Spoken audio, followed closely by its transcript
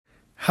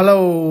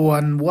Hello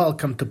and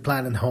welcome to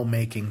Planet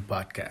Homemaking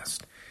Podcast.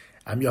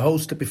 I'm your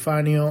host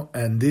Epifanio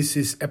and this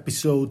is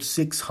episode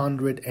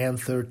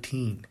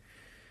 613.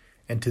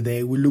 And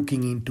today we're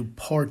looking into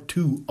part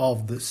 2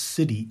 of the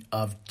Siddhi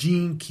of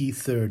Gene Key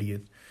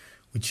 30th,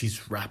 which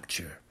is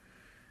Rapture.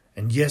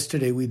 And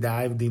yesterday we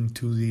dived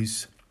into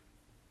this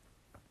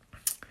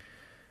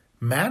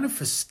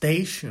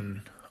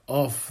manifestation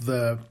of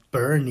the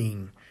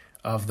burning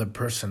of the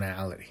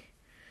personality.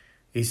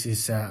 This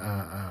is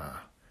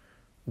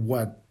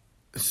what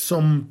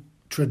some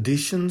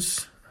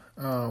traditions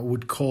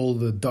would call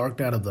the dark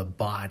night of the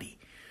body.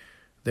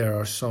 There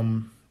are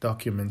some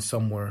documents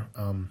somewhere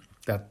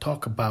that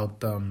talk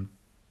about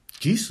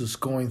Jesus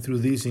going through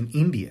this in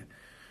India.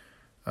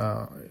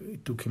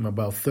 It took him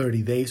about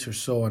 30 days or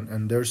so,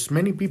 and there's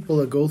many people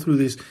that go through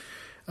this.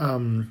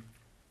 In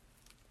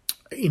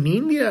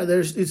India,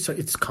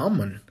 it's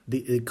common.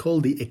 They call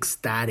the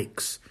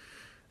ecstatics,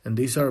 and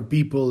these are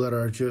people that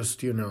are just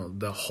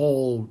the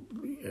whole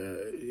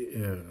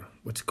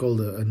what's called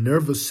a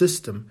nervous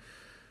system.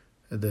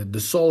 The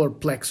solar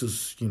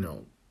plexus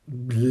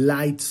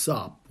lights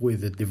up with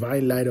the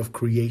divine light of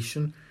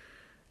creation,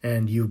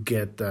 and you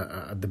get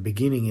at the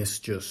beginning is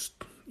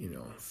just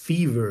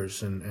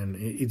fevers and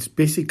it's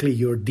basically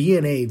your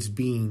DNA is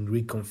being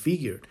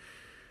reconfigured,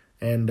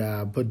 and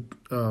but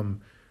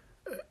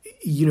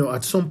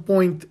at some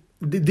point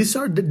these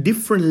are the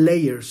different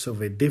layers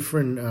of it,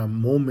 different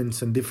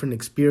moments and different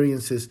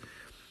experiences,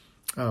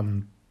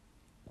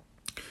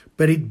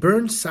 but it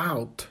burns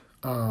out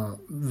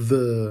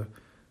the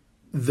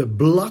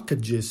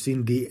blockages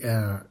in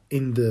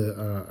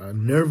the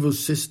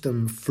nervous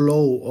system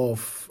flow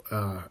of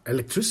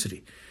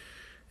electricity,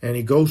 and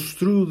it goes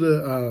through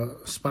the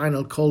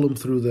spinal column,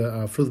 through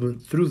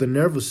the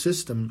nervous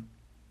system,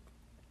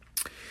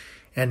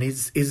 and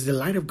it's the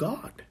light of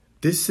God.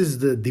 This is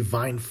the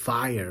divine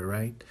fire,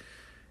 right?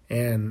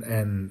 And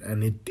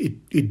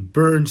it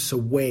burns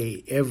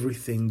away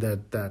everything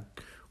that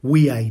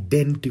we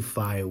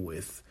identify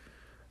with.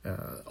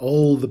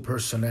 All the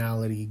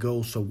personality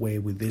goes away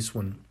with this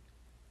one,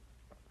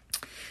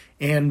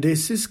 and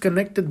this is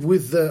connected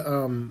with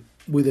the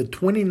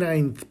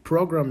 29th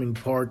programming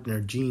partner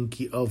gene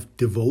key of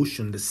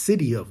devotion, the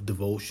Siddhi of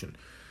devotion.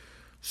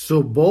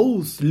 So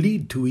both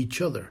lead to each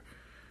other,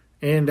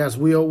 and as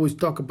we always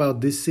talk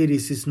about, this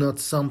Siddhis is not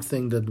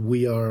something that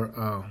we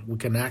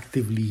can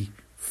actively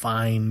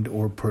find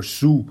or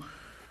pursue,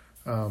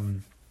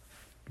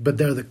 but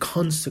they're the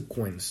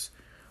consequence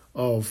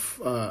of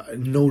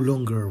no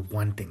longer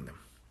wanting them.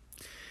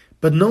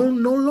 But no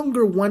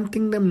longer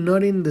wanting them,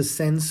 not in the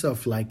sense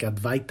of like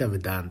Advaita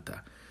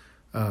Vedanta,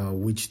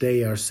 which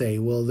they are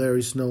saying, well, there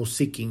is no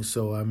seeking,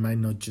 so I might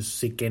not just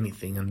seek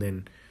anything,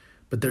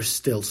 but they're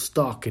still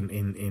stuck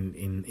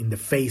in the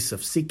face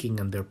of seeking,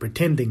 and they're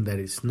pretending that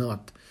it's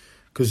not.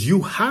 Because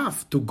you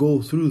have to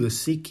go through the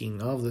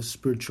seeking of the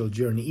spiritual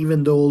journey,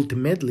 even though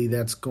ultimately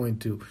that's going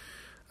to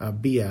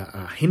be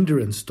a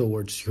hindrance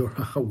towards your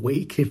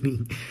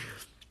awakening.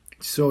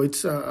 So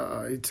it's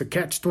a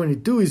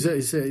catch-22.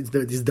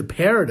 Is the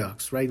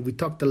paradox, right? We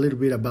talked a little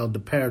bit about the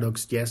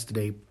paradox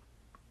yesterday.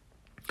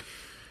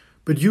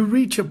 But you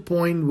reach a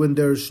point when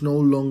there's no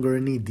longer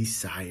any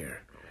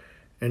desire,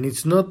 and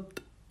it's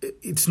not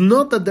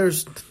that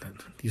there's.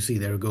 You see,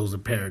 there goes the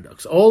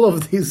paradox. All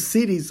of these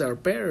cities are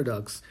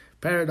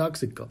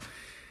paradoxical.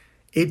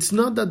 It's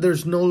not that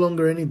there's no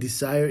longer any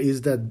desire;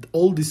 is that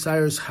all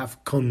desires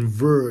have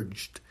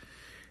converged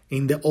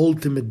in the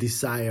ultimate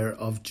desire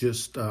of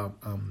just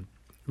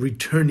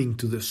returning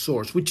to the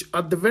source, which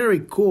at the very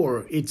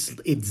core, it's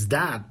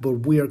that,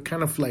 but we are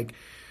kind of like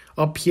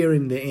up here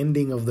in the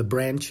ending of the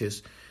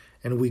branches,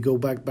 and we go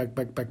back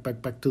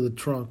to the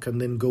trunk,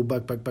 and then go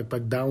back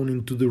down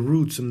into the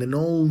roots, and then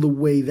all the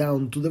way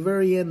down to the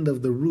very end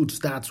of the roots.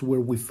 That's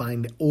where we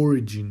find the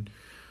origin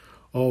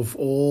of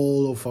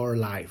all of our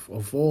life,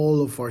 of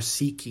all of our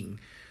seeking,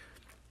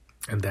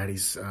 and that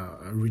is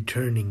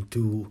returning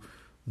to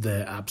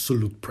the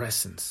absolute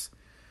presence,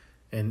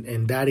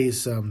 and that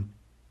is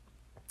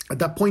at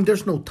that point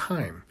there's no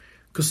time,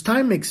 because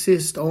time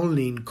exists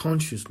only in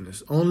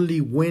consciousness, only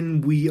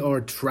when we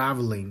are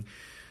traveling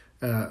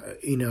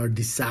in our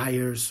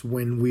desires,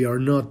 when we are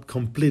not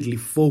completely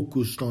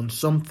focused on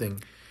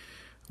something,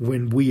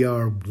 when we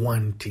are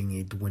wanting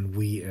it,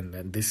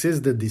 and this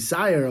is the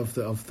desire of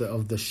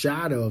the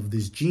shadow of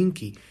this gene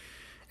key,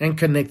 and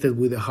connected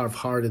with the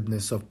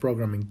half-heartedness of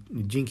programming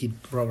gene key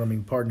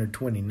programming partner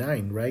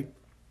 29, right?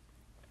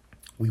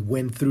 We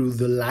went through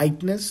the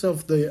lightness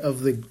of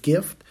the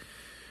gift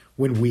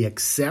when we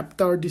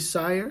accept our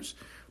desires,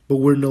 but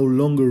we're no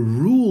longer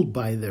ruled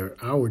by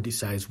our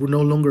desires. We're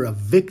no longer a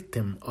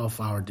victim of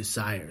our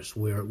desires.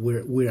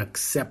 We're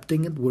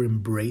accepting it. We're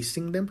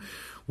embracing them.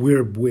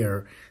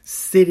 We're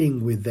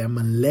sitting with them,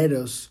 and let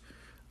us.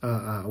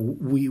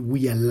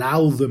 We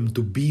allow them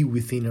to be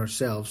within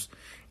ourselves.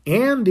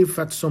 And if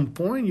at some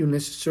point you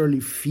necessarily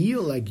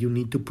feel like you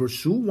need to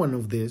pursue one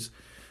of these,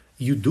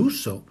 you do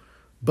so.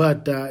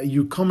 But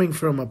you're coming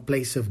from a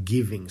place of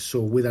giving.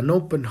 So with an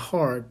open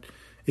heart,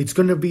 It's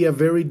going to be a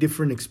very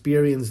different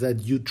experience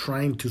that you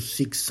trying to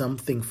seek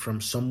something from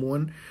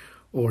someone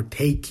or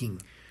taking.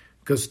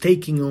 Because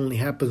taking only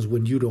happens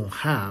when you don't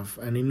have.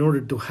 And in order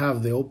to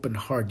have the open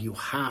heart, you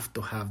have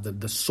to have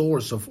the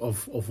source of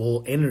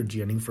all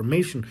energy and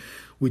information,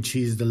 which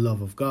is the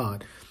love of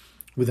God.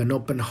 With an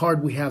open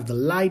heart, we have the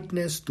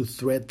lightness to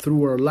thread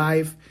through our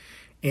life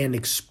and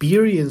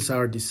experience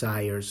our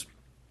desires,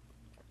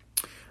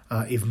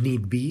 if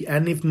need be.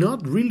 And if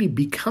not, really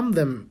become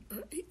them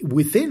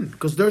within.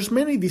 Because there's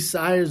many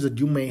desires that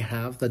you may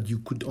have that you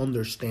could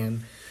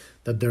understand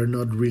that they're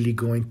not really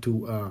going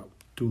to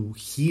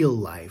heal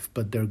life,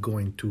 but they're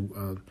going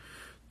to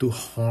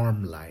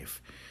harm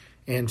life.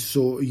 And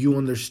so you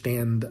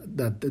understand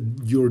that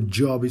your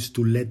job is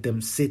to let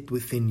them sit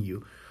within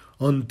you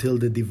until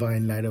the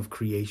divine light of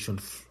creation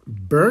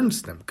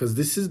burns them. Because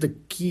this is the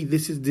key.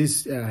 This is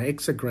this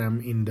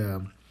hexagram in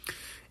the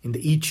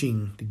I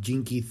Ching, the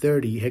Gene Key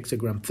 30,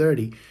 hexagram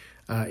 30.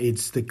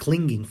 It's the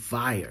clinging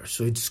fire.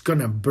 So it's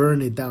gonna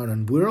burn it down.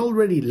 And we're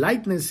already,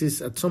 lightness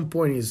is at some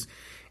point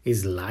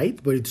is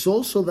light, but it's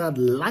also that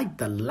light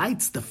that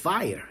lights the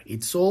fire.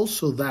 It's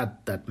also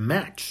that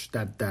match,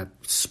 that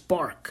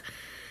spark.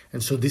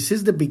 And so this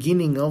is the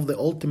beginning of the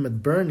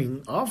ultimate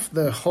burning of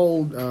the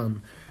whole,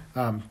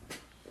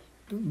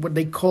 what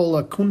they call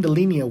a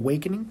Kundalini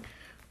awakening,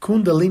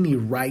 Kundalini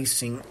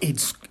rising.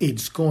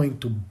 It's going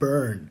to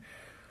burn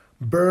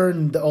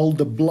all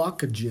the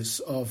blockages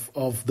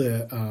of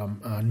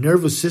the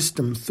nervous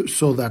system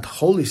so that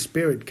Holy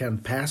Spirit can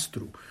pass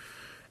through.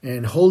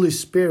 And Holy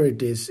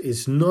Spirit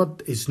is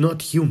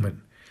not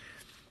human.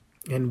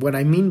 And what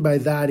I mean by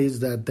that is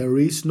that there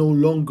is no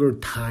longer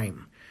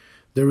time.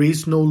 There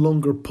is no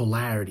longer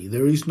polarity.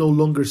 There is no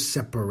longer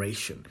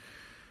separation.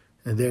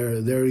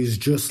 There is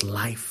just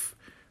life,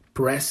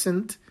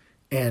 present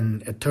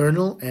and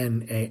eternal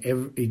and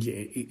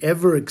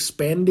ever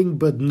expanding,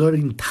 but not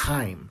in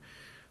time.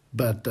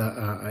 But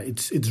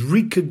it's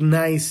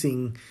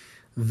recognizing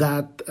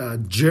that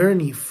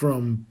journey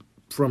from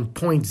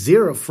point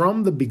zero,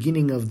 from the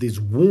beginning of this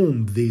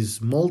womb, this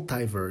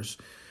multiverse,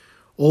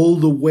 all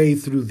the way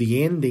through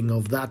the ending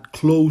of that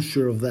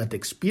closure of that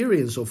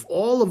experience of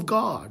all of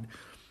God,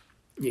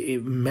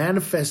 it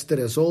manifested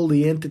as all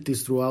the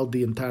entities throughout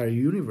the entire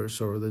universe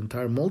or the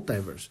entire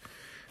multiverse.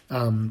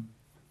 And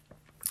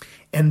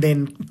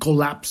then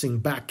collapsing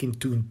back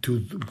into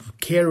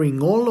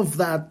carrying all of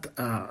that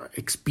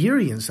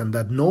experience and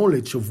that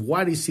knowledge of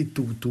what is it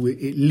to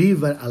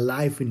live a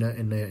life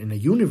in a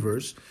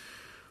universe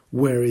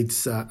where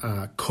it's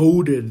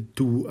coded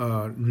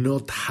to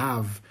not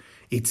have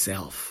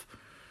itself,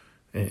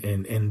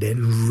 and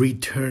then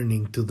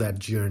returning to that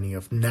journey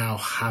of now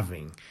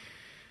having.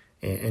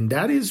 And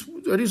that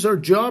is our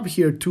job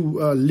here, to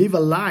live a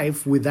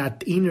life with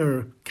that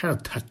inner kind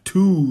of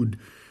tattooed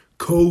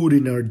code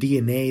in our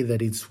DNA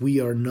that it's we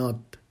are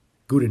not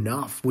good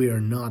enough, we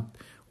are not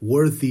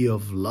worthy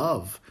of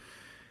love.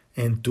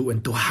 And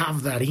to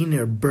have that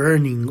inner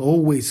burning,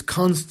 always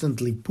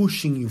constantly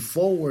pushing you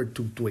forward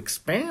to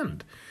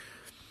expand.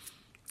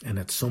 And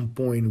at some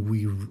point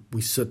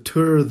we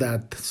suture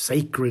that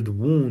sacred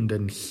wound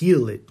and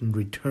heal it and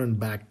return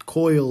back,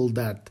 coil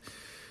that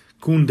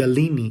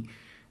Kundalini,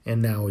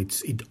 and now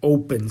it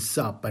opens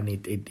up and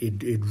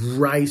it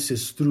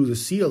rises through the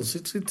seals.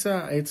 It's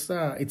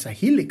a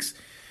helix.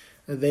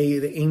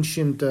 The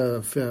ancient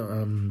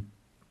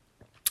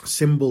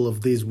symbol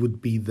of this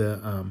would be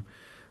the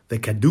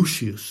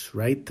caduceus,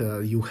 right?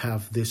 You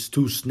have these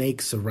two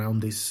snakes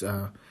around this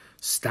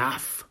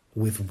staff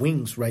with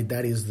wings, right?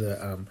 That is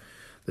the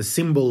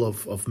symbol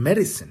of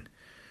medicine,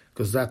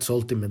 because that's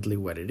ultimately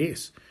what it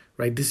is,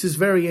 right? This is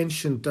very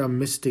ancient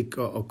mystic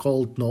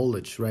occult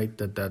knowledge, right?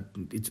 That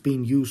it's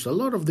being used. A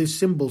lot of these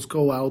symbols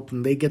go out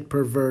and they get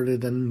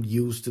perverted and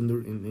used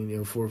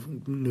for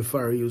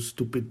nefarious,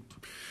 stupid,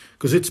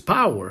 because it's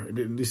power.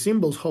 The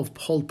symbols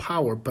hold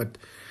power, but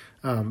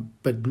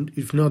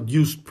if not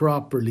used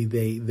properly,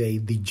 they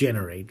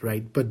degenerate,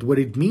 right? But what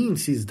it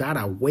means is that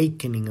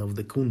awakening of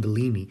the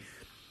Kundalini,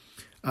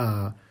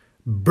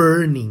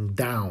 burning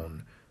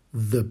down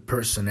the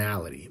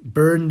personality,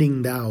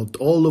 burning out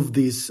all of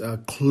these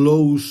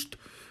closed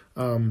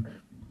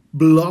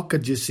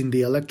blockages in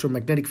the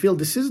electromagnetic field.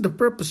 This is the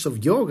purpose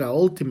of yoga.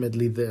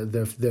 Ultimately,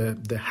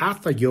 the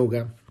Hatha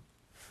yoga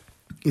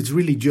is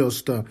really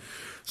just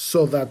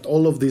so that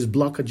all of these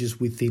blockages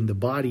within the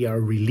body are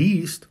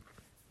released,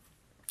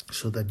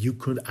 so that you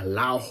could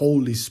allow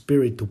Holy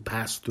Spirit to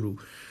pass through.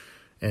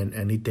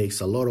 And it takes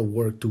a lot of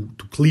work to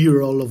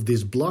clear all of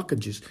these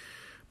blockages.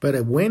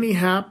 But when it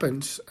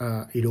happens,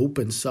 it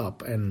opens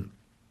up.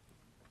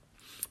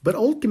 But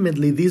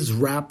ultimately, this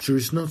rapture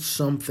is not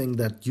something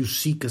that you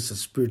seek as a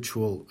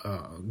spiritual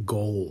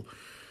goal,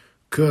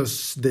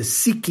 because the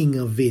seeking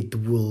of it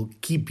will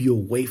keep you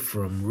away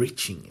from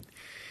reaching it.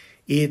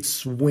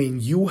 It's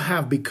when you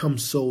have become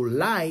so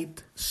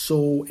light,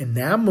 so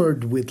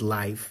enamored with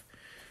life,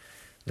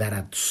 that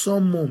at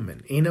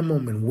in a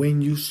moment,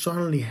 when you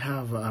suddenly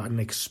have an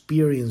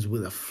experience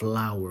with a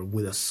flower,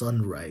 with a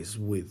sunrise,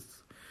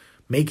 with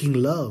making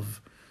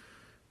love,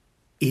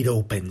 it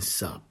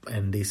opens up.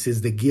 And this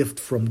is the gift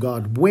from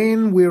God.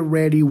 When we're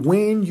ready,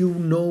 when you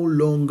no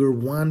longer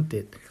want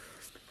it.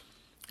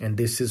 And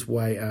this is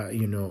why,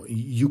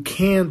 you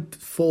can't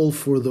fall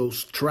for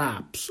those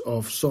traps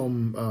of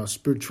some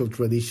spiritual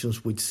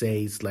traditions which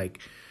says like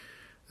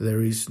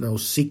there is no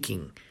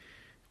seeking.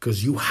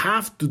 Because you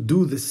have to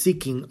do the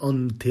seeking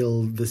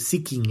until the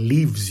seeking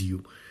leaves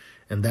you.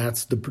 And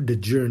that's the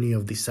journey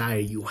of desire.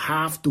 You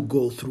have to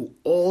go through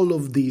all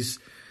of these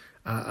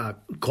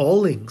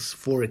callings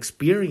for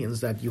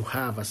experience that you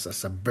have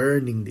as a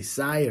burning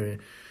desire.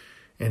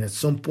 And at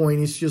some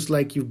point, it's just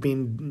like you've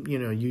been, you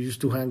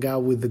used to hang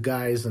out with the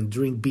guys and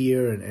drink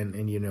beer.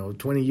 And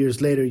 20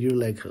 years later, you're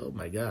like, oh,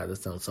 my God, that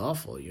sounds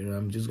awful.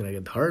 I'm just going to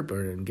get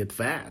heartburn and get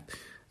fat.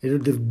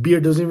 The beer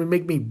doesn't even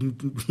make me,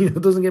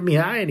 doesn't get me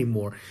high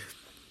anymore.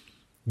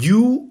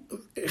 You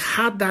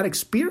had that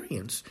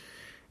experience.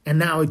 And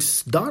now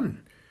it's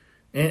done.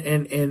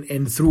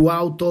 And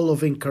throughout all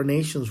of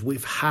incarnations,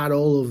 we've had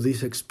all of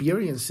these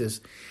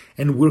experiences.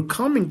 And we're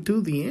coming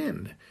to the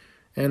end.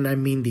 And I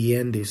mean, the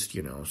end is,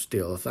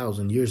 still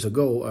 1,000 years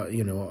ago,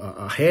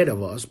 ahead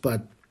of us.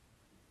 But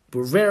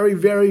we're very,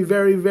 very,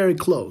 very, very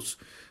close.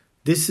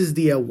 This is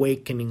the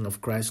awakening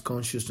of Christ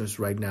consciousness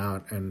right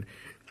now. And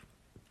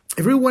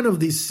every one of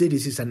these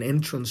cities is an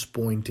entrance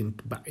point into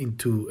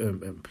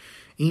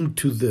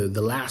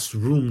the last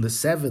room, the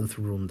seventh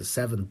room, the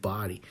seventh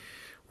body,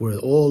 where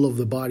all of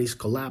the bodies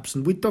collapse.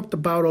 And we talked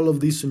about all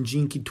of this in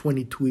Jinky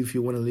 22, if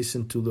you want to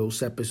listen to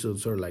those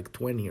episodes, or like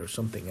 20 or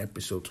something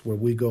episodes, where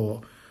we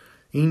go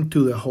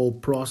into the whole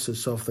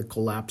process of the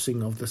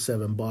collapsing of the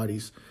seven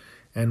bodies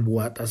and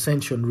what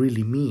ascension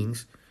really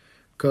means.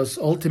 Because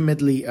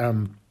ultimately,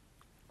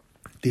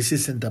 this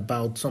isn't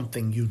about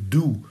something you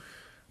do,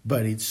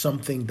 but it's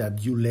something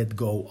that you let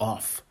go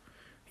of.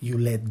 You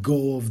let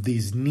go of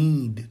this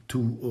need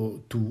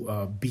to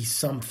be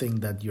something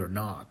that you're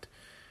not.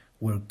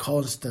 We're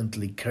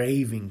constantly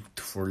craving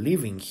for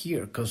living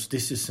here because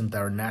this isn't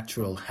our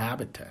natural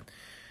habitat.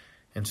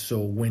 And so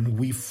when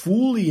we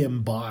fully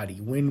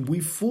embody, when we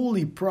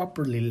fully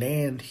properly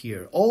land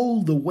here,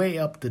 all the way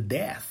up to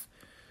death,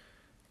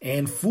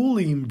 and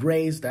fully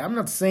embrace that, I'm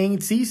not saying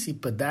it's easy,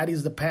 but that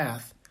is the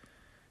path.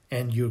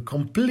 And you're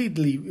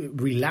completely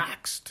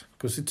relaxed,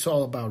 because it's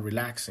all about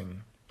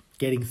relaxing,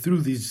 getting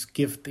through this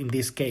gift, in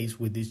this case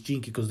with this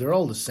jinky, because they're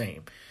all the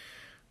same,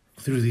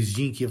 through this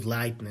jinky of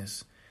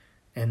lightness.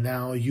 And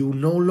now you're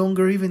no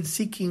longer even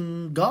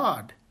seeking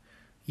God.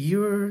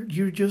 You're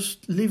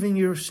just living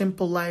your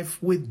simple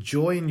life with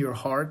joy in your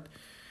heart,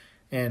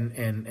 and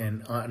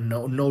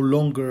no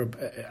longer,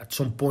 at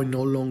some point,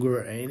 no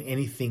longer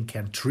anything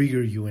can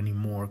trigger you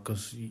anymore,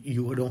 because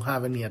you don't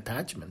have any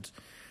attachments.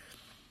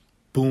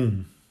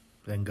 Boom.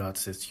 Then God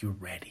says, you're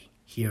ready.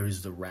 Here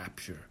is the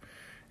rapture.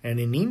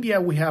 And in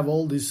India, we have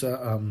all this,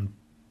 and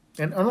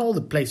on all the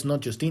place,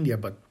 not just India,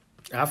 but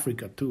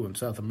Africa too, and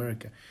South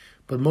America.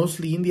 But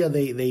mostly India,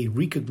 they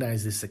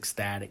recognize this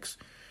ecstatics.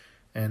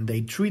 And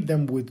they treat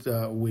them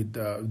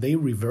they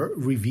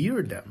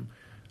revere them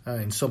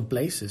in some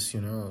places.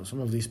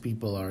 Some of these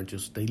people are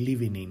just, they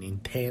live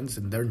in tents,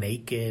 and they're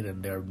naked,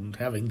 and they're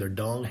having their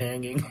dong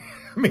hanging.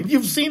 I mean,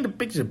 you've seen the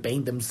picture,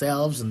 paint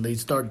themselves, and they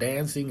start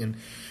dancing, and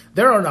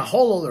they're on a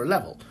whole other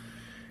level.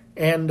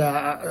 And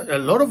a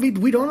lot of it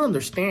we don't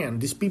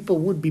understand. These people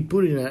would be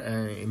put in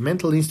a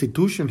mental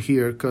institution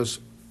here, because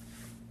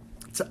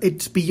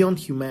it's beyond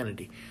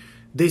humanity.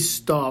 This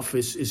stuff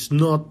is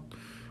not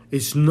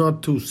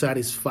to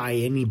satisfy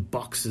any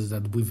boxes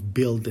that we've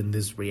built in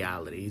this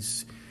reality.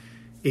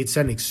 It's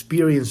an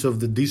experience of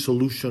the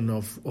dissolution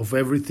of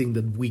everything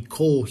that we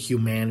call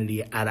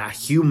humanity at a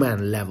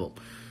human level,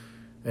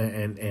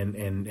 and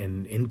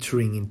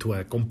entering into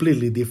a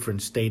completely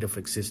different state of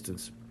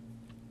existence.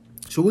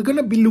 So we're going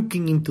to be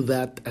looking into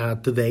that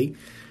today,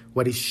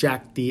 what is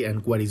Shakti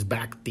and what is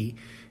Bhakti,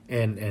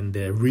 and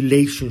the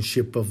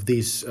relationship of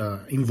this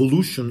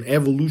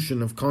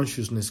evolution of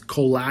consciousness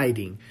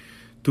colliding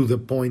to the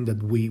point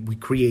that we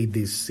create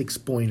this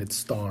six-pointed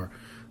star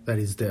that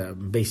is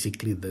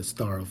basically the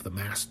star of the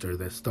master,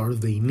 the star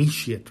of the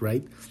initiate,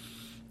 right?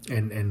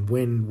 And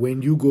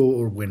when you go,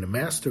 or when a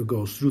master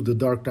goes through the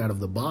dark night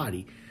of the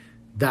body,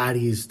 that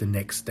is the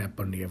next step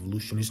on the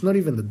evolution. It's not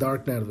even the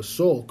dark night of the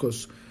soul,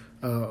 because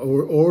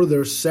or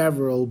there's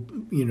several,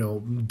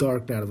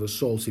 dark night of the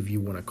souls, if you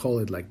want to call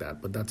it like that.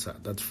 But that's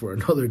for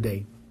another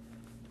day.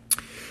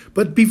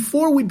 But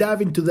before we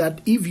dive into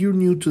that, if you're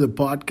new to the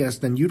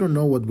podcast and you don't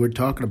know what we're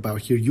talking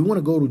about here, you want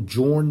to go to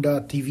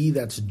journ.tv.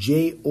 That's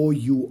JOURN.tv.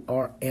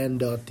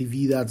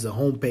 That's the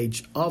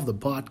homepage of the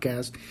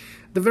podcast.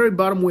 At the very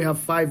bottom, we have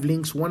 5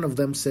 links. One of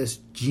them says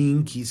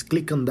Jinkies.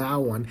 Click on that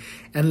one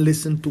and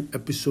listen to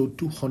episode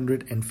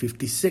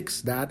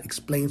 256. That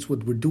explains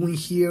what we're doing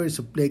here. It's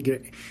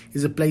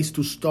a place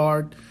to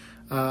start.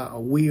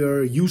 We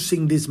are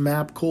using this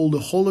map called the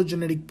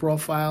hologenetic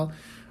profile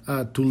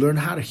to learn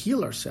how to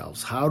heal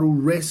ourselves, how to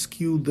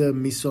rescue the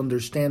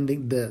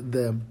misunderstanding,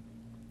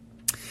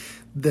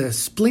 the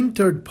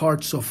splintered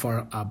parts of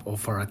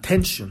our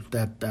attention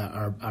that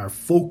are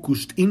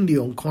focused in the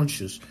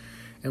unconscious,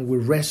 and we're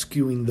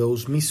rescuing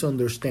those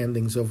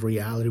misunderstandings of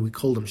reality. We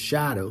call them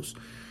shadows,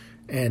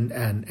 and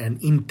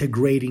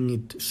integrating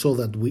it so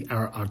that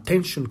our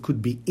attention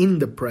could be in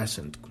the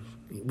present.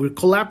 We're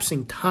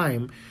collapsing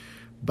time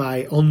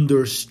by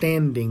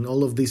understanding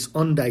all of these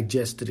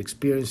undigested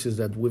experiences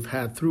that we've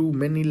had through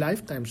many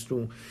lifetimes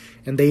through,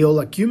 and they all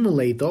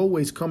accumulate,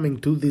 always coming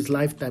to this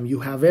lifetime. You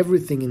have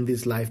everything in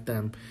this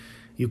lifetime.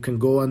 You can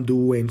go and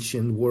do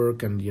ancient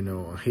work and,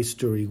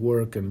 history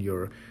work and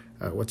your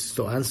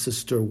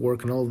ancestor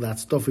work and all that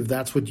stuff, if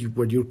that's what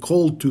you're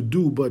called to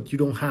do. But you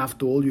don't have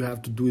to. All you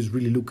have to do is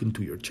really look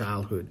into your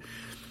childhood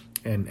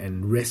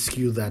and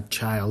rescue that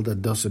child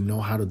that doesn't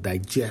know how to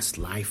digest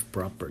life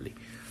properly.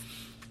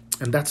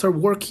 And that's our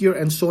work here.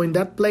 And so in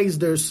that place,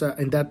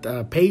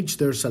 page,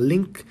 there's a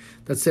link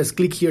that says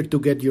click here to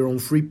get your own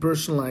free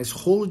personalized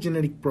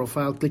hologenetic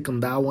profile. Click on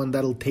that one.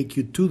 That'll take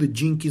you to the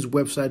Jinkies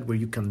website where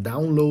you can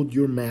download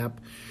your map.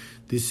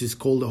 This is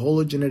called the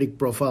hologenetic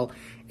profile,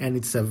 and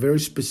it's a very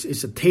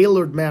it's a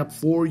tailored map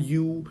for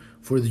you,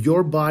 for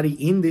your body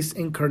in this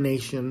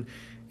incarnation,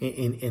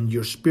 in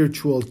your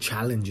spiritual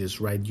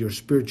challenges, right? Your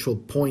spiritual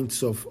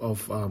points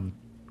of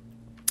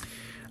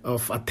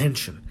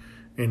attention.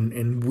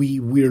 And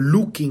we're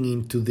looking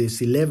into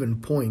these 11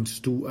 points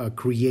to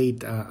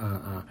create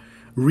a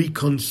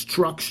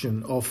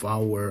reconstruction of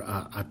our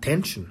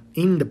attention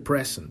in the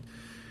present.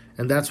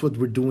 And that's what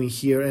we're doing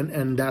here.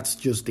 And that's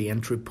just the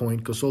entry point,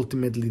 because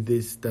ultimately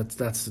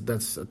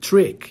that's a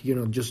trick,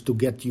 just to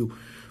get you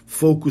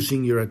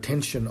focusing your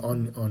attention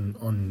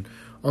on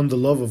the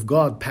love of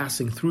God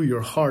passing through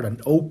your heart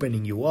and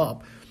opening you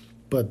up.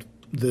 But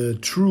the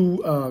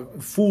true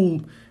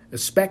full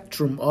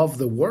spectrum of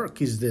the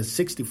work is the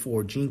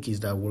 64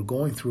 Jinkies that we're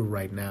going through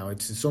right now.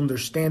 It's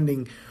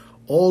understanding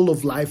all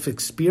of life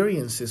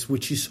experiences,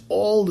 which is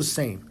all the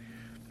same.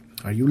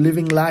 Are you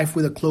living life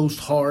with a closed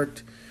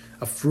heart,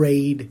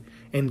 afraid,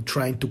 and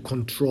trying to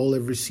control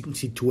every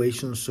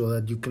situation so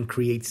that you can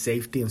create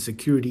safety and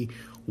security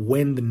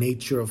when the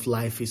nature of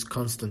life is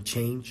constant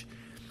change?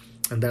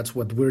 And that's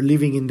what we're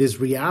living in, this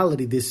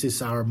reality. This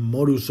is our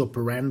modus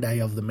operandi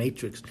of the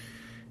Matrix.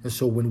 And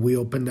so when we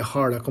open the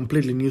heart, a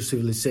completely new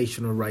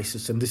civilization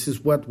arises. And this is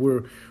what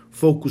we're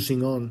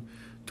focusing on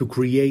to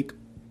create.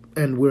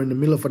 And we're in the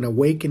middle of an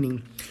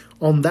awakening.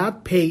 On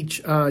that page,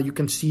 you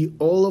can see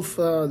all of,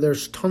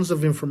 there's tons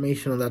of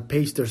information on that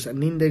page. There's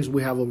an index.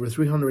 We have over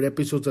 300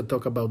 episodes that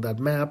talk about that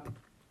map.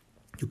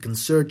 You can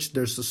search.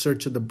 There's a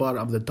search at the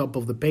bottom, of the top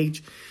of the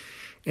page.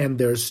 And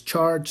there's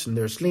charts, and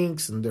there's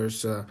links, and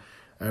there's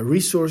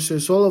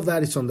resources. All of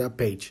that is on that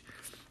page.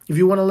 If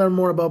you want to learn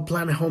more about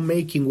Planet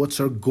Homemaking, what's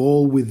our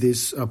goal with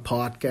this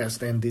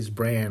podcast and this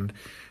brand,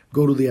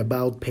 go to the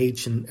About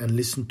page and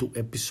listen to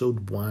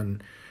episode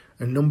 1.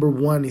 And number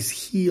 1 is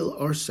heal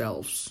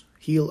ourselves.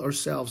 Heal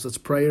ourselves. That's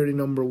priority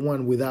number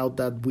 1. Without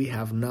that, we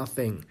have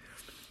nothing.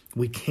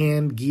 We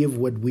can't give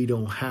what we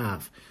don't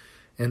have.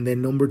 And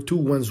then number 2,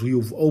 once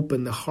you've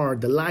opened the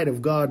heart, the light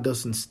of God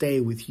doesn't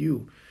stay with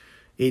you.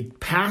 It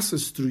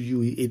passes through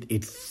you.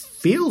 It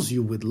fills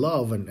you with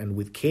love and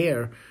with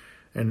care.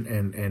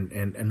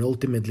 And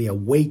ultimately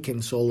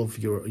awakens awakens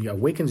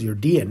your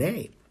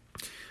DNA.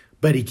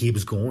 But it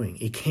keeps going.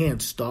 It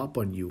can't stop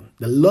on you.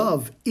 The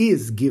love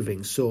is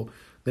giving. So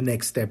the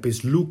next step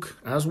is look.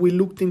 As we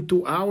looked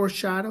into our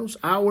shadows,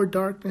 our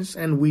darkness,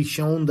 and we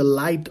shone the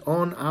light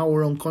on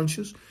our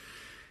unconscious,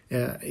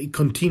 it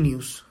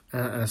continues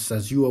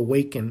as you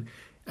awaken.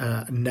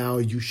 Now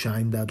you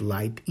shine that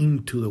light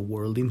into the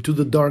world, into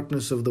the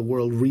darkness of the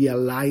world,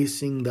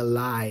 realizing the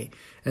lie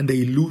and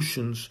the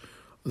illusions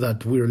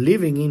that we're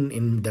living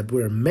in that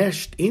we're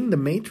meshed in the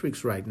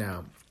Matrix right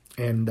now,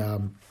 and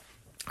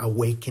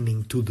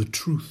awakening to the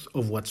truth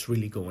of what's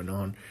really going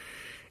on.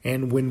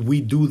 And when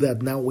we do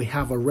that, now we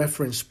have a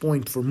reference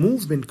point for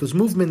movement, because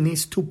movement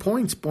needs 2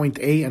 points, point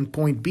A and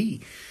point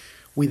B.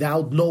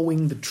 Without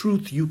knowing the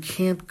truth, you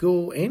can't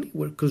go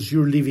anywhere, because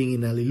you're living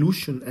in an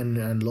illusion, and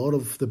a lot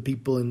of the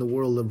people in the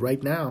world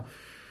right now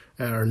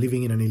are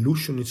living in an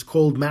illusion. It's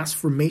called mass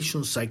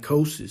formation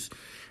psychosis.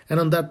 And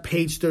on that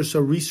page, there's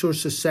a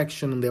resources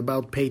section. On the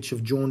About page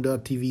of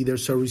Join.tv,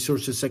 there's a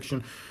resources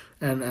section.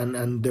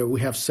 And there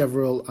we have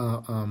several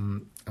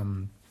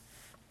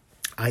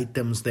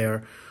items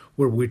there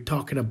where we're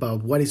talking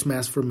about what is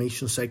mass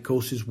formation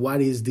psychosis,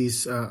 what is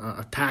this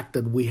attack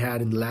that we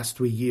had in the last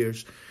 3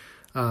 years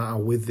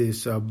with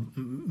this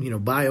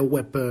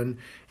bioweapon,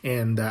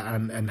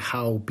 and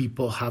how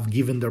people have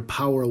given their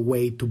power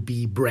away to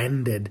be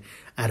branded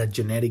at a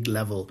genetic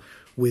level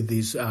with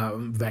this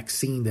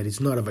vaccine that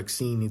is not a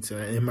vaccine. It's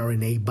an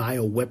mRNA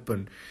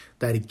bioweapon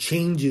that it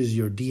changes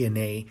your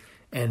DNA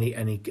and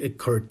it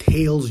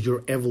curtails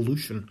your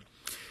evolution.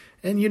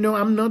 And,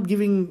 I'm not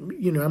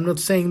I'm not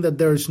saying that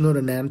there's not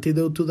an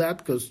antidote to that,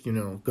 because,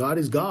 God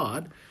is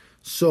God.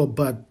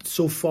 But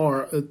so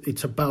far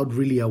it's about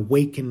really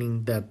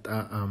awakening that,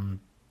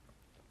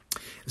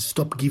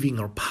 stop giving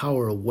our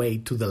power away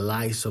to the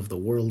lies of the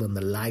world and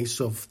the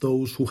lies of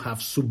those who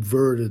have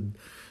subverted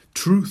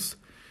truth.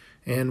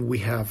 And we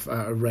have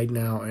right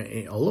now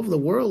all over the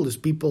world, as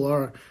people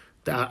are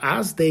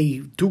as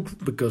they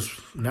took, because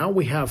now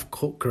we have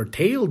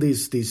curtailed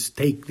this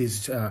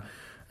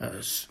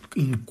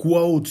in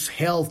quotes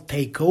health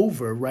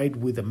takeover, right,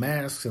 with the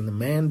masks and the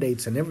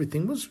mandates and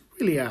everything, was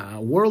really a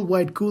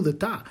worldwide coup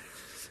d'etat.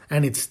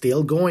 And it's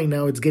still going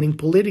now. It's getting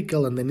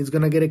political, and then it's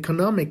going to get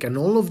economic. And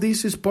all of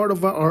this is part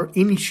of our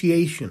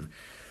initiation.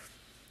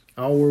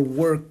 Our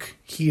work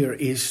here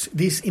is,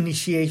 this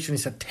initiation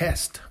is a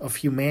test of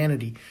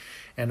humanity.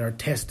 And our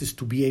test is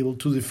to be able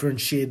to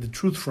differentiate the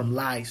truth from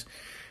lies.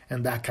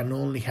 And that can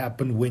only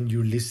happen when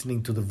you're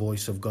listening to the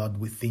voice of God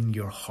within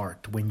your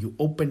heart. When you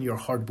open your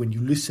heart, when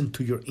you listen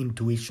to your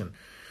intuition.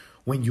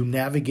 When you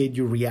navigate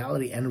your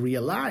reality and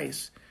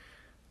realize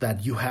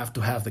that you have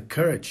to have the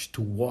courage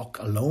to walk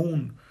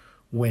alone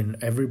when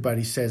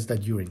everybody says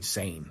that you're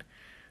insane.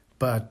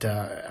 But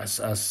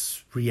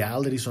as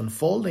reality is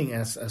unfolding,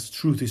 as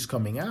truth is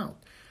coming out,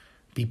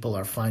 people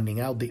are finding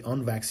out the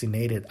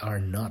unvaccinated are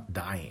not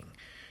dying.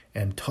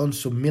 And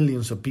tons of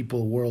millions of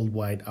people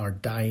worldwide are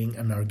dying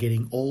and are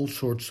getting all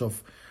sorts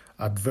of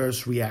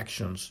adverse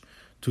reactions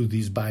to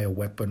this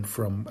bioweapon,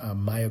 from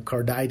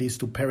myocarditis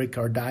to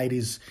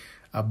pericarditis,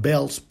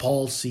 Bell's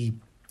palsy,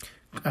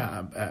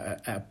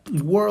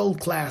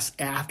 world-class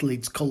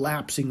athletes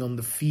collapsing on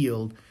the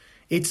field.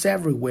 It's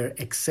everywhere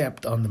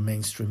except on the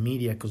mainstream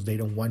media, because they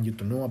don't want you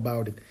to know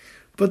about it.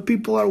 But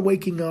people are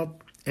waking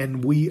up,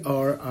 and we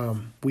are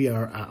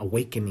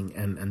awakening,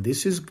 and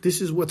this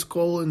is what's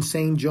called in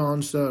St.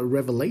 John's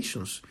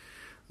Revelations,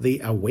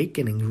 the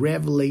awakening,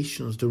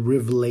 revelations, the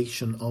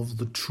revelation of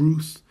the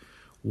truth,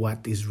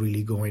 what is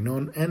really going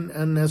on.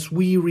 And as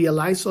we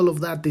realize all of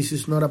that, this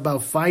is not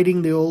about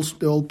fighting the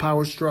old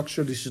power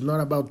structure. This is not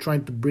about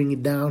trying to bring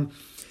it down.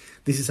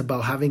 This is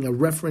about having a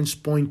reference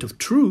point of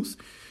truth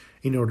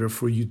in order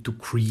for you to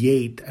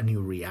create a new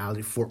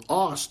reality, for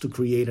us to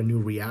create a new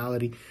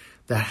reality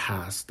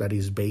that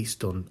is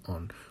based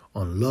on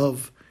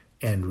love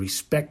and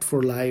respect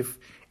for life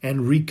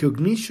and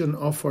recognition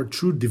of our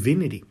true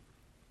divinity.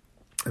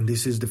 And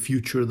this is the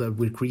future that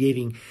we're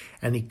creating,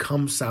 and it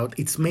comes out,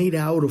 it's made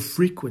out of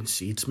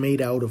frequency. It's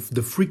made out of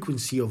the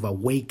frequency of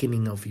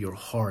awakening of your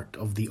heart,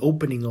 of the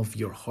opening of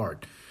your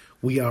heart.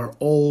 We are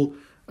all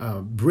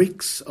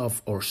bricks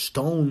of, or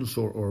stones,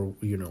 or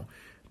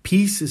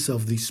pieces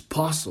of this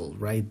puzzle,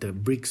 right? The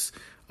bricks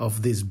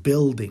of this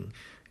building,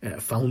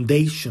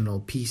 foundational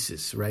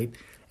pieces, right?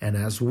 And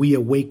as we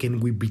awaken,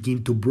 we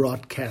begin to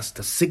broadcast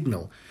a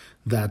signal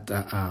that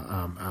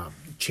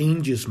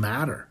changes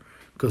matter,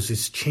 because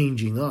it's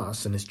changing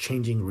us and it's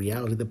changing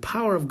reality. The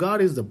power of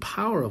God is the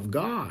power of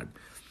God.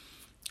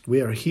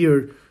 We are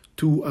here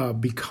to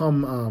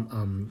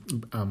become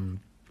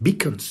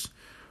beacons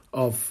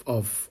of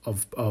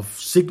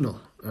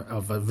signal,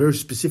 of a very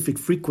specific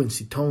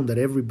frequency tone, that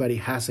everybody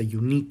has a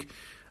unique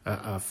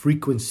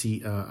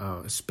frequency,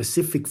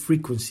 specific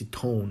frequency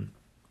tone.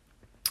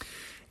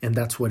 And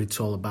that's what it's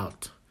all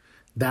about.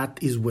 That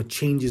is what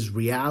changes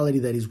reality.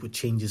 That is what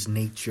changes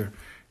nature.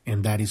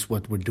 And that is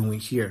what we're doing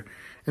here.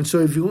 And so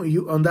if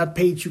you on that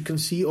page, you can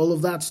see all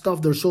of that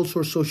stuff. There's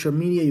also social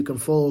media. You can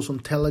follow us on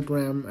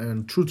Telegram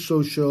and Truth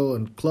Social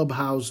and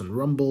Clubhouse and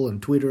Rumble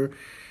and Twitter.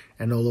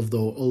 And all of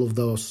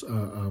those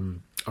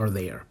are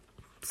there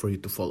for you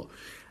to follow.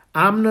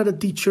 I'm not a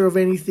teacher of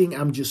anything.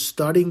 I'm just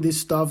studying this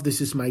stuff.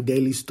 This is my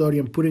daily study.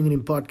 I'm putting it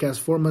in podcast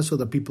format so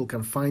that people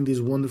can find this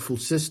wonderful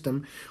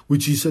system,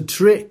 which is a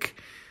trick.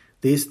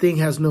 This thing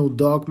has no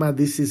dogma.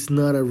 This is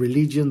not a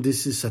religion.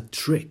 This is a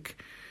trick.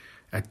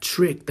 A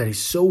trick that is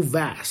so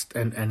vast,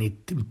 and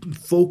it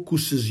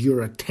focuses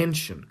your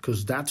attention,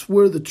 because that's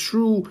where the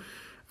true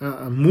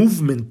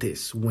movement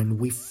is. When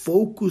we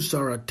focus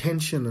our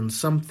attention on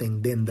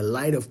something, then the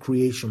light of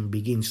creation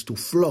begins to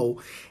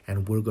flow,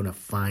 and we're going to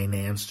find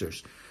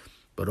answers.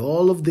 But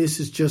all of this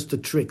is just a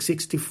trick.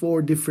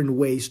 64 different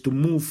ways to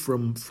move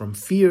from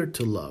fear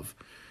to love.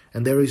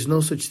 And there is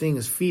no such thing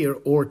as fear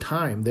or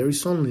time. There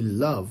is only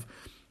love.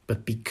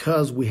 But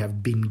because we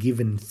have been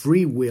given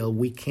free will,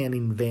 we can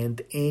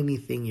invent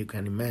anything you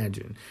can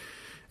imagine.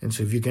 And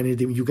so if you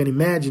can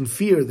imagine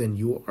fear, then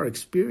you are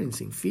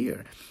experiencing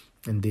fear.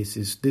 And this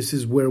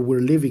is where we're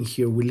living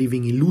here. We're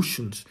living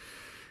illusions.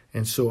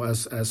 And so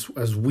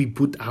as we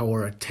put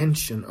our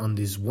attention on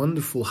this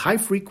wonderful high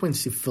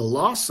frequency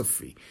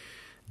philosophy,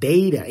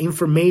 data,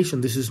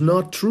 information, this is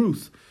not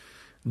truth,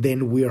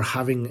 then we're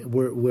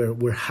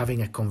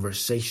having a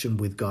conversation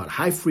with God,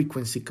 high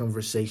frequency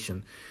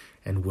conversation.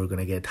 And we're going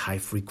to get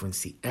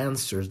high-frequency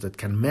answers that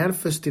can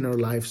manifest in our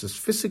lives as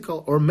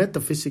physical or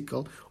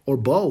metaphysical or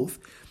both.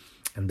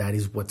 And that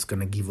is what's going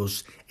to give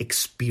us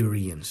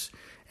experience.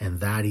 And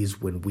that is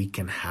when we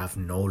can have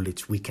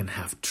knowledge, we can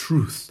have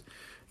truth.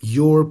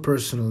 Your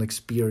personal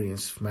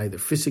experience, either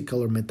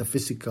physical or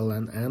metaphysical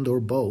and or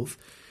both,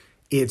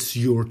 it's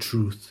your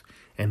truth.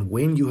 And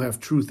when you have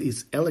truth,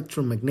 it's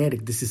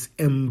electromagnetic. This is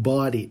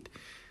embodied.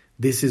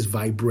 This is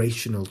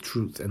vibrational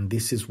truth, and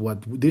this is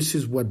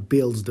what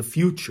builds the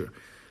future.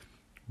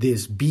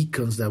 These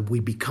beacons that we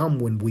become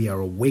when we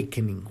are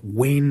awakening,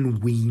 when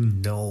we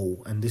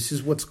know. And this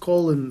is what's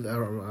called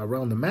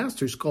around the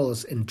masters called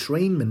as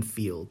entrainment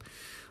field.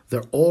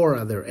 their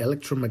aura, their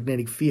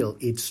electromagnetic field.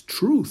 It's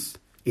truth.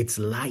 It's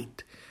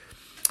light.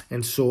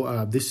 And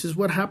so this is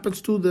what happens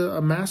to the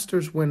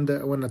masters when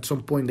at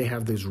some point they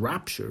have this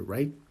rapture,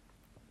 right?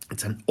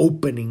 It's an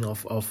opening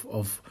of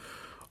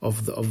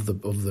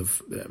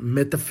the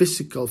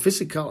metaphysical,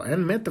 physical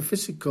and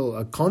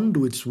metaphysical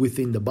conduits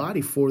within the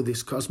body for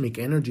this cosmic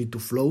energy to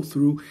flow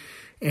through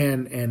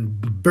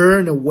and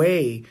burn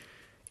away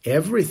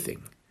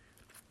everything.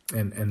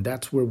 And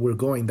that's where we're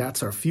going.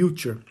 That's our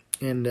future.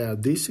 And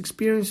these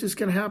experiences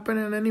can happen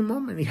at any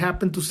moment. It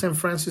happened to St.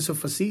 Francis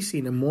of Assisi.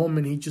 In a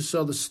moment, he just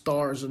saw the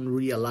stars and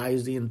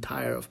realized the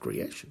entire of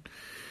creation.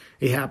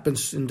 It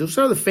happens, and those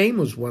are the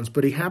famous ones,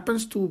 but it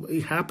happens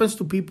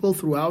to people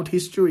throughout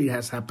history. It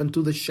has happened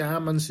to the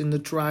shamans in the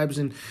tribes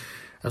in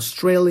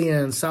Australia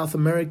and South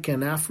America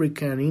and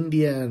Africa and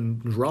India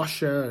and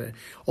Russia,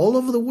 all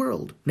over the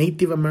world,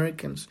 Native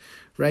Americans,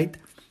 right?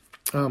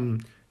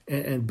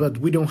 But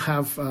we don't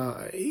have,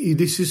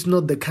 this is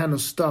not the kind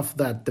of stuff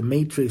that the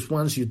Matrix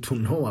wants you to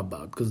know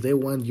about, because they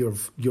want your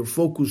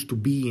focus to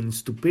be in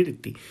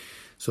stupidity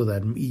so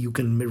that you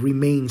can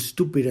remain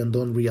stupid and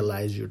don't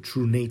realize your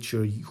true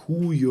nature,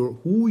 who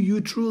you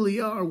truly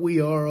are.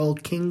 We are all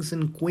kings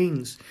and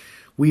queens.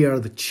 We are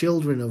the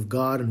children of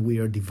God and we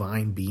are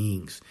divine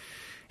beings.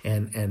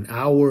 And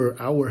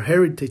our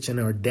heritage and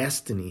our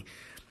destiny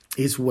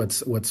is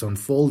what's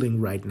unfolding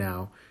right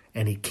now.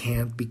 And it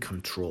can't be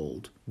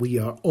controlled. We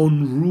are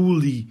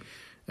unruly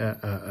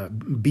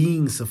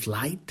beings of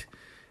light,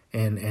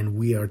 and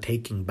we are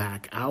taking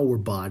back our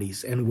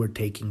bodies, and we're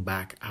taking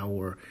back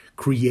our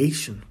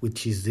creation,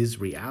 which is this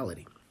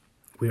reality.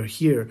 We are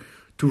here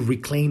to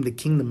reclaim the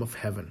kingdom of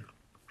heaven.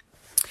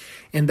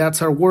 And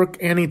that's our work,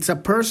 and it's a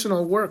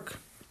personal work.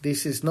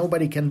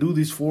 Nobody can do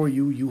this for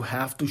you. You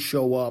have to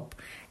show up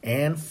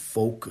and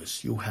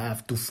focus. You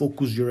have to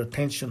focus your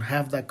attention,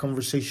 have that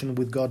conversation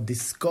with God,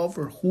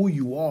 discover who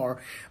you are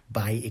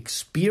by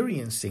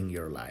experiencing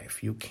your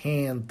life. You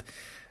can't,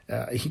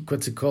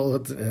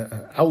 outsource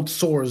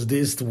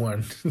this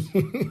one.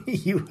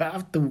 You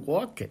have to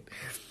walk it.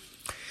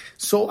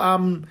 So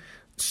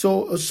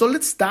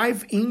let's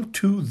dive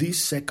into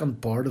this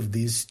second part of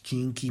this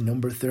Gene Key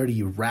number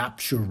 30,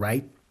 Rapture,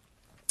 right?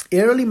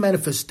 Early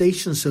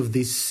manifestations of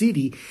this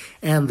city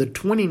and the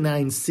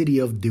 29th city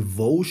of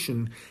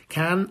devotion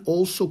can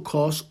also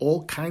cause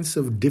all kinds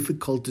of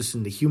difficulties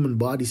in the human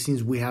body,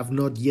 since we have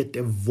not yet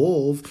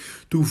evolved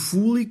to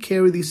fully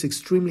carry this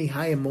extremely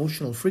high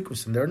emotional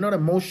frequency. And they're not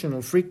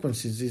emotional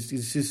frequencies.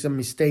 This is a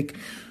mistake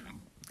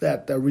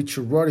that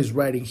Richard Rohr is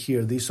writing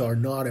here. These are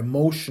not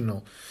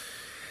emotional.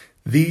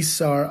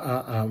 These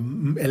are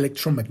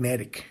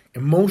electromagnetic.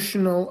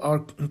 Emotional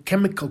are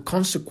chemical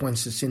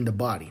consequences in the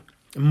body.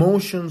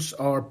 Emotions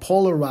are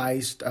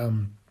polarized,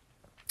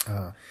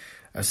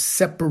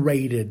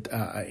 separated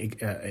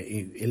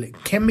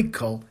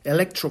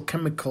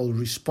electrochemical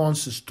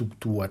responses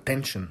to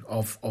attention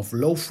of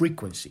low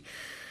frequency.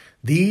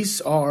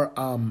 These are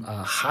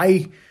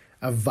high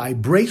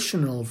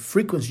vibrational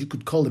frequencies. You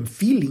could call them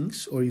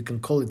feelings, or you can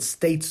call it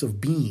states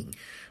of being.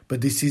 But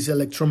this is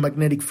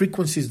electromagnetic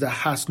frequencies that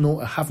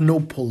have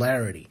no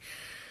polarity.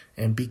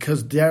 And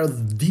because they're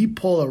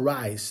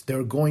depolarized,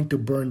 they're going to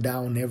burn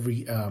down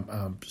every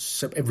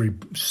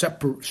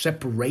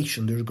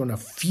separation. They're going to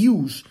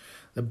fuse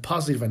the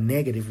positive and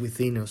negative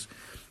within us.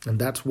 And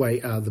that's why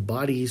the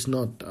body is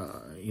not,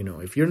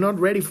 if you're not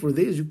ready for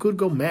this, you could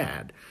go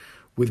mad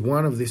with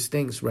one of these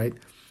things, right?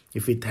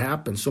 If it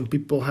happens, some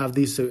people have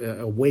this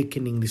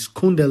awakening, this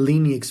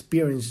kundalini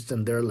experiences,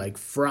 and they're like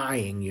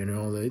frying,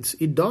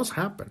 it does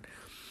happen.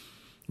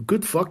 It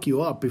could fuck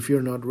you up if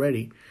you're not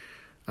ready.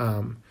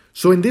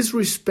 So in this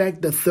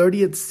respect, the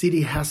 30th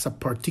city has a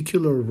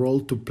particular role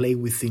to play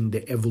within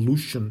the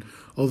evolution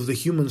of the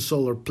human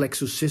solar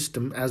plexus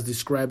system, as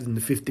described in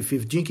the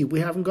 55th Gene Key. We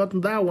haven't gotten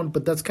that one,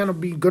 but that's kind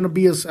of going to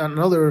be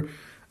another,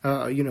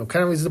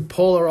 is the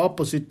polar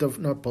opposite of,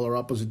 not polar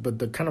opposite, but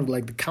the kind of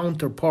like the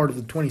counterpart of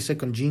the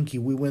 22nd Gene Key.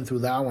 We went through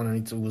that one,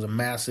 and it was a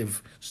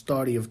massive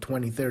study of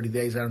 20, 30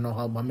 days. I don't know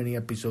how many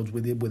episodes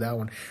we did with that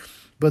one.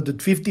 But the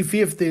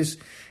 55th is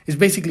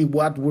basically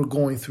what we're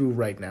going through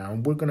right now.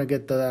 And we're going to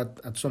get to that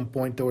at some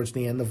point towards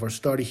the end of our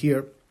study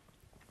here.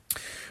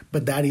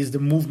 But that is the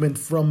movement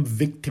from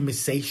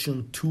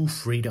victimization to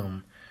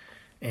freedom.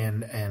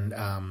 And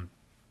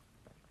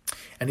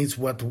it's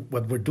what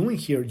we're doing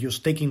here,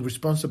 just taking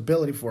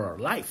responsibility for our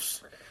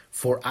lives,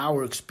 for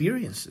our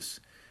experiences.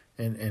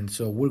 And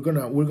so we're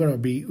gonna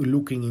be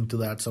looking into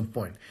that at some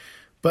point.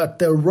 But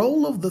the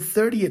role of the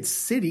 30th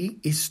city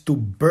is to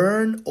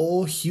burn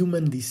all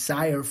human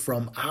desire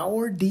from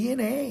our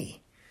DNA.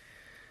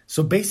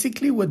 So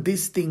basically what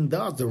this thing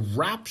does, the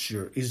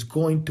rapture, is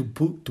going to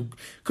put to...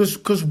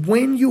 Because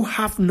when you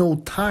have no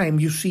time,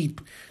 you see,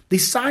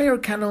 desire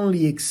can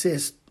only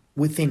exist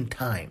within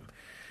time.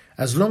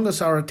 As long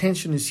as our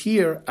attention is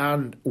here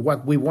and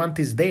what we want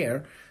is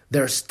there,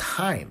 there's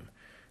time.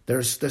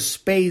 There's the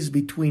space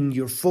between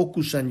your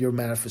focus and your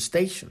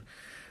manifestation,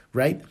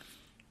 right?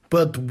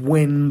 But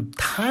when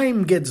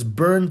time gets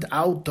burned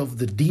out of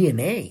the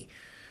DNA,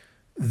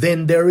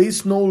 then there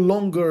is no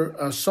longer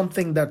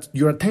something that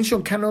your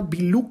attention cannot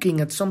be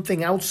looking at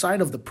something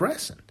outside of the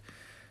present.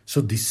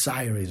 So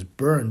desire is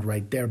burned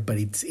right there, but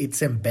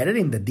it's embedded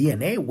in the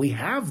DNA. We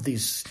have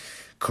these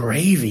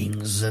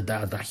cravings at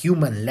the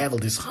human level,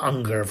 this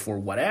hunger for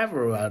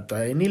whatever, at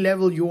any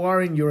level you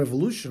are in your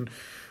evolution,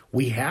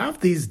 we have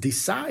these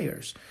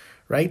desires,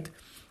 right?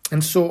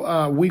 And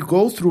so we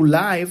go through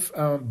life,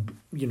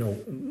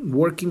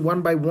 working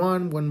one by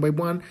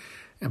one.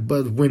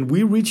 But when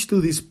we reach to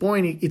this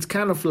point, it's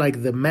kind of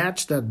like the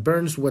match that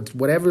burns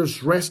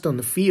whatever's rest on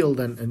the field,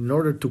 and in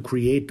order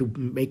to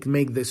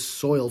make this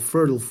soil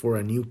fertile for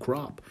a new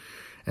crop.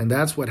 And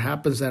that's what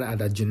happens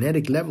at a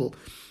genetic level.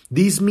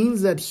 This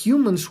means that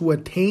humans who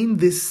attain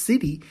this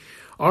siddhi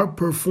are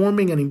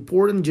performing an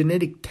important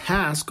genetic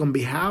task on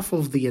behalf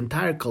of the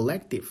entire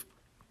collective.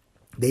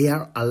 They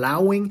are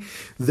allowing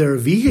their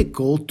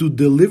vehicle to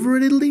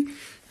deliberately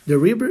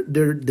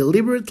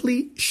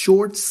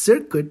short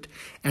circuit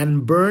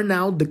and burn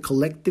out the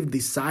collective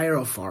desire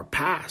of our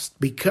past,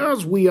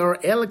 because we are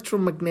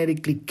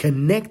electromagnetically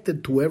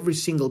connected to every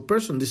single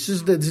person. This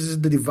is the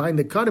divine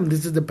dichotomy.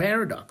 This is the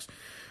paradox.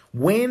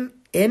 When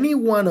any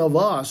one of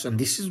us, and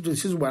this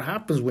is what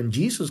happens when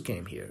Jesus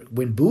came here,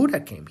 when Buddha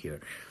came here,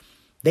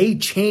 they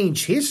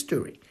changed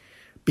history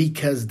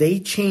because they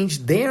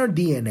changed their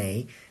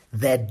DNA.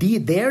 Their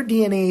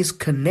DNA is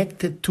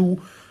connected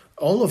to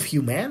all of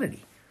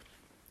humanity.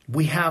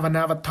 We have an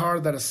avatar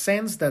that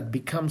ascends, that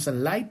becomes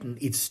enlightened.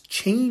 It's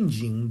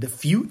changing the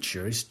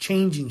future. It's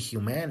changing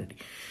humanity.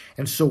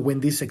 And so when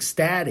these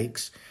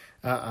ecstatics,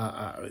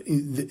 the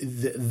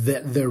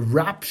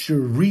rapture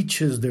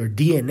reaches their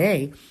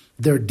DNA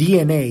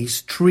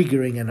is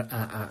triggering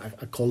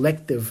a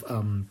collective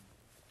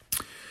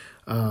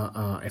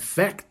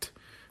effect,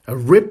 a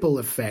ripple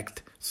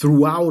effect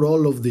throughout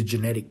all of the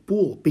genetic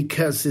pool,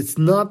 because it's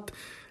not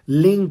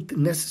linked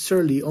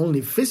necessarily only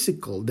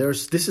physical.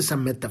 This is a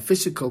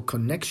metaphysical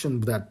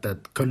connection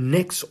that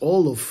connects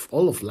all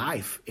of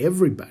life,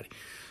 everybody.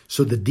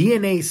 So the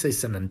DNA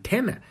is an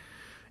antenna.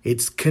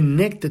 It's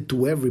connected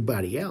to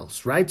everybody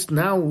else, right?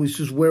 Now this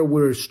is where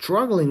we're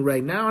struggling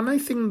right now, and I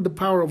think the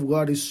power of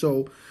God is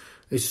so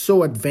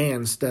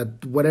advanced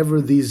that whatever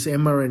this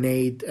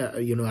mRNA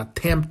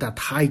attempt at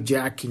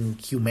hijacking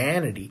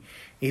humanity,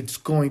 it's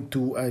not going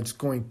to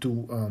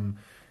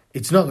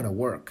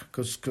work,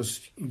 because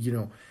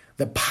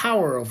the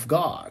power of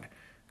God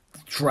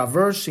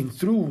traversing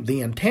through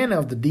the antenna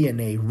of the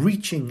DNA,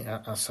 reaching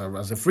as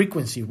the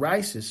frequency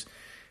rises.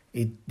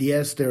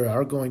 Yes, there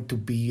are going to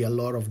be a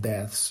lot of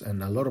deaths,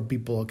 and a lot of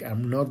people are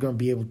not going to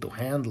be able to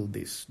handle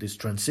this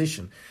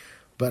transition.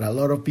 But a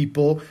lot of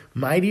people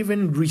might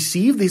even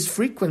receive this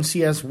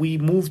frequency as we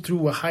move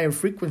through a higher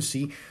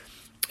frequency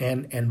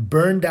and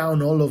burn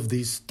down all of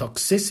this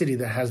toxicity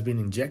that has been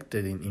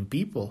injected in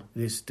people.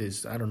 This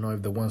I don't know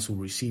if the ones who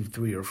receive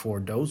 3 or 4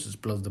 doses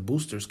plus the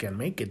boosters can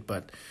make it,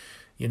 but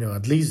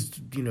at least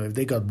if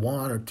they got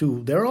 1 or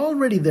 2, they're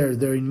already there.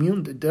 They're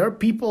immune. There are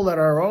people that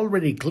are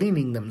already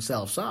cleaning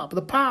themselves up.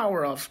 The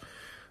power of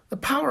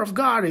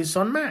God is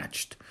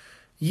unmatched.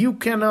 You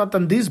cannot,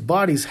 and these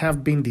bodies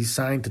have been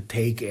designed to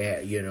take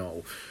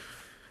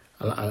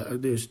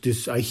there's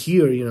this, I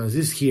hear,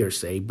 this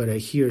hearsay, but I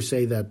hear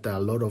say that a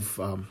lot of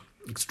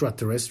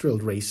extraterrestrial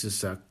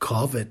races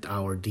covet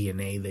our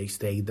DNA. They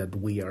say that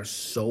we are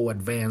so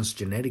advanced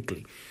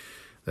genetically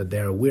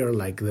that we're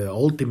like the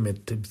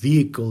ultimate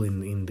vehicle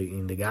in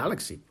the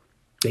galaxy.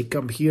 They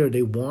come here,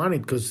 they want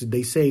it, because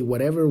they say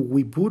whatever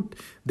we put,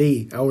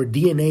 our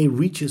DNA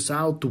reaches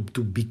out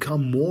to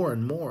become more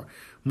and more.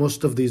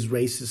 Most of these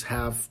races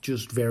have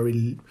just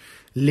very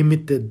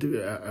limited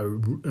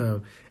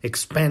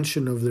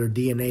expansion of their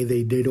DNA.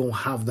 They don't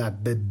have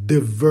the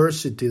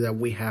diversity that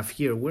we have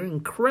here. We're an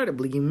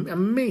incredibly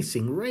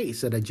amazing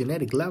race at a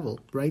genetic level,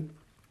 right?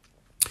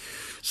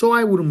 So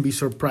I wouldn't be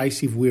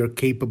surprised if we are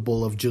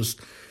capable of just,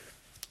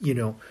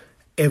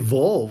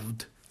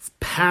 evolved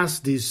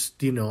past this,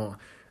 genetic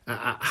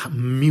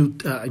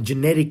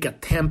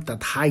attempt at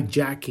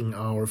hijacking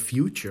our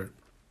future,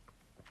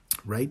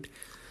 right?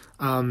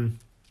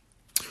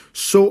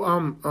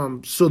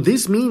 So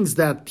this means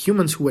that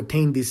humans who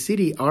attain this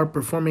siddhi are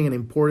performing an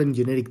important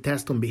genetic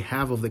test on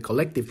behalf of the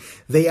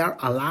collective. They are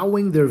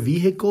allowing their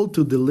vehicle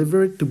to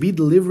be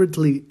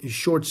deliberately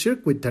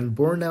short-circuit and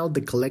burn out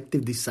the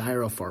collective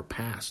desire of our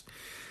past.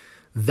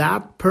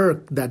 That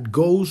perk that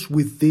goes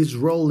with this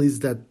role is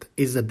that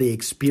they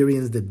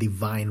experience the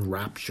divine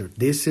rapture.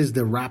 This is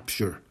the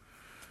rapture,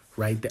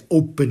 right? The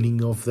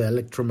opening of the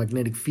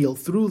electromagnetic field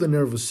through the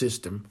nervous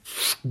system,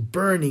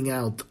 burning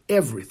out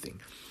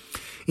everything.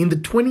 In the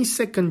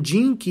 22nd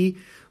gene key,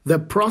 the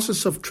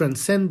process of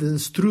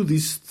transcendence through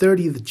this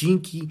 30th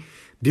gene key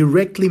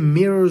directly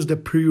mirrors the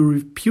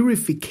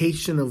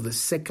purification of the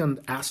second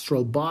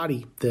astral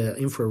body, the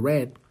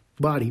infrared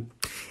body,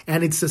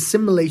 and its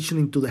assimilation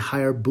into the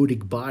higher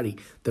Buddhic body,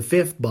 the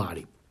 5th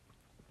body.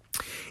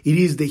 It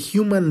is the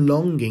human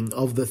longing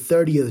of the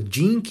 30th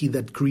gene key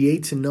that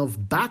creates enough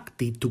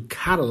bhakti to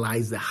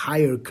catalyze the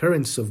higher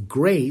currents of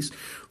grace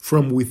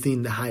from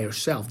within the higher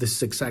self. This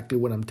is exactly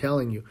what I'm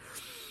telling you.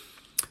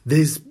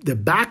 The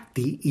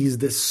bhakti is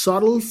the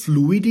subtle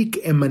fluidic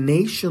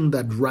emanation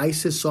that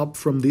rises up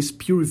from this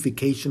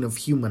purification of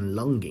human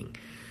longing.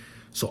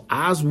 So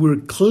as we're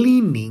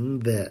cleaning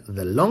the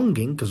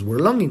longing, because we're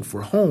longing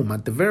for home,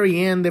 at the very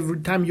end, every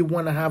time you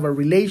want to have a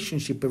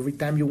relationship, every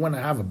time you want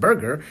to have a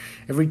burger,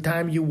 every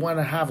time you want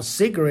to have a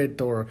cigarette,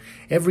 or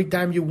every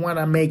time you want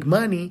to make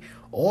money,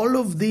 all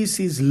of this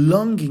is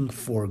longing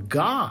for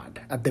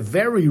God at the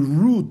very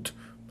root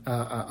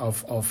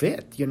of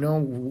it.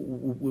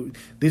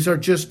 These are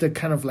just the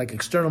kind of like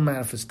external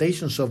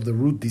manifestations of the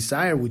root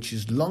desire, which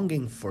is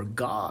longing for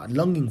God,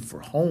 longing for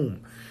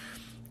home.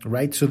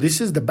 Right? So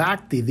this is the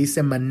bhakti, this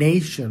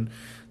emanation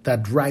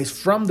that rises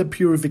from the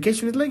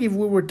purification. It's like if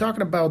we were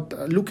talking about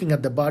looking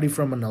at the body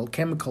from an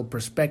alchemical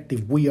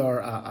perspective, we are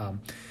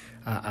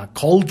a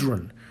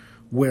cauldron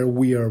where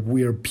we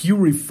are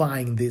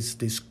purifying this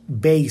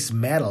base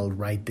metal,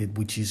 right?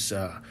 Which is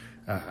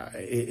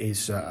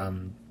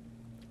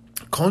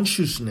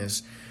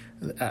consciousness,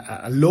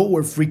 a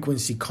lower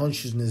frequency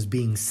consciousness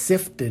being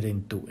sifted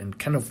into and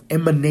kind of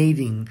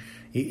emanating.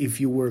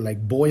 If you were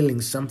like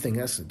boiling something,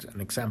 as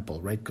an example,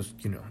 right? Because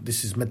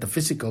this is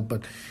metaphysical,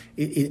 but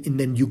and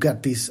then you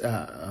got these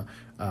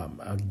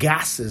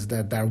gases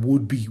that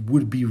would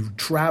be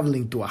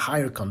traveling to a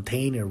higher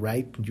container,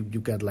 right? You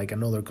got like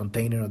another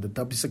container at the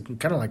top. It's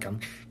kind of like a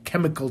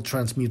chemical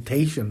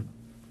transmutation,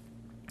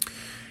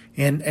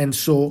 and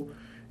so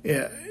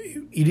it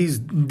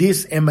is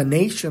this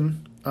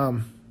emanation.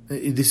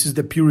 This is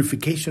the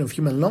purification of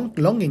human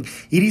longing.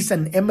 It is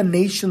an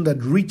emanation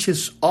that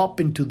reaches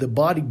up into the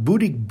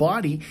buddhic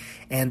body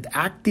and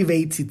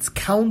activates its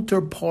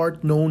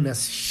counterpart known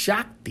as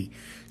Shakti.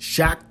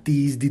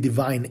 Shakti is the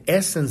divine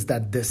essence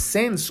that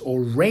descends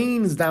or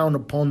rains down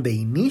upon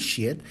the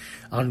initiate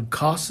and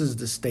causes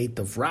the state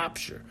of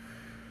rapture.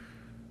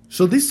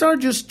 So these are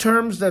just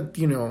terms that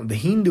the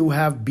Hindu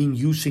have been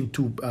using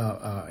to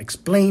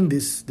explain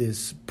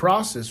this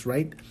process,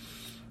 right?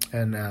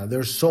 And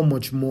there's so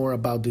much more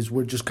about this.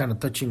 We're just kind of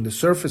touching the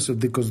surface of it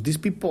because these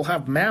people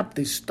have mapped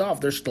this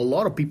stuff. There's a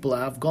lot of people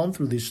that have gone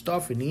through this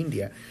stuff in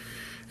India,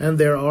 and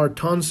there are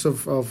tons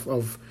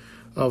of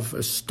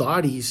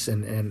studies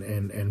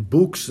and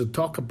books that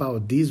talk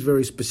about this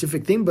very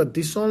specific thing. But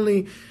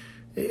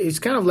it's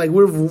kind of like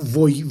we're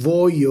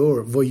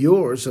voyeurs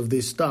of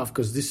this stuff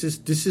because this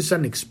is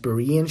an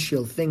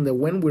experiential thing that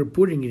when we're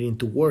putting it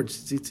into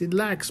words, it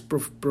lacks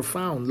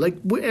profound. Like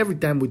every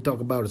time we talk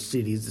about a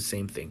city, it's the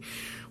same thing.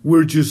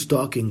 We're just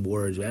talking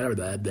words, blah,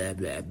 blah, blah,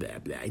 blah, blah,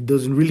 blah. It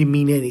doesn't really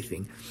mean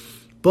anything.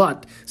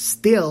 But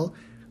still,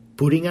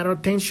 putting our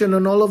attention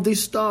on all of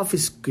this stuff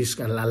is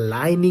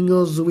aligning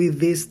us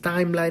with this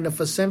timeline of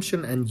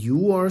ascension, and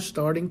you're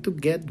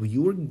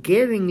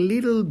getting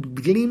little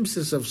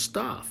glimpses of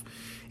stuff.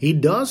 It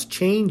does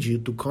change you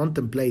to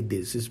contemplate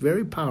this. It's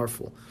very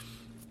powerful.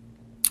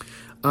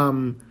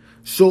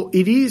 So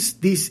it is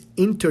this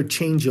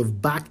interchange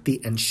of Bhakti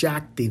and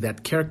Shakti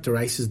that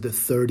characterizes the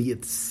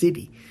 30th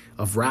city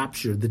of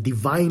rapture. The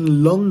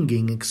divine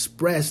longing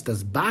expressed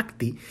as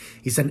Bhakti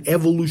is an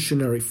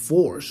evolutionary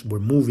force. We're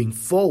moving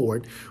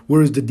forward,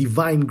 whereas the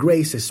divine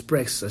grace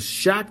expressed as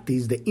Shakti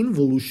is the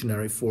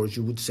involutionary force.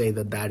 You would say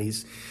that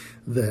is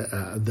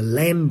the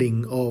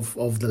landing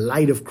of the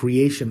light of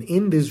creation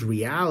in this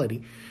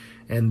reality,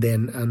 and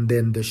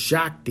then the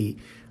Shakti,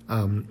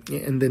 and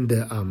then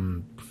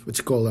the what's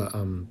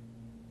called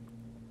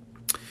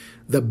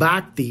the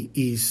Bhakti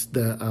is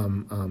the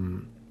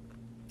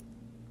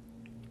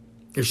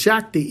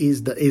Shakti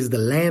is the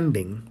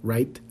landing,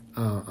 right?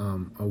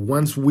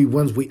 Once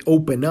we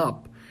open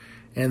up,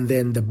 and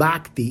then the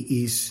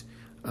Bhakti is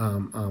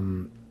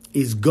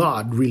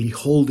God really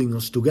holding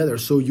us together.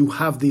 So you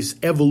have this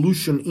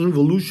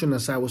involution,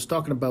 as I was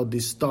talking about,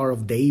 this Star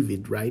of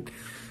David, right?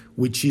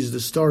 Which is the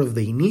star of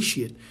the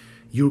initiate.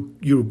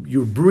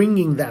 You're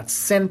bringing that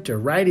center,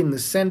 right in the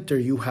center.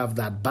 You have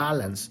that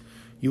balance.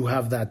 You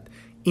have that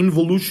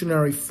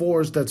involutionary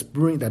force that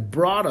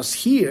brought us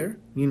here.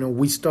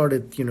 We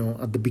started,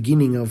 at the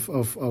beginning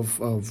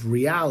of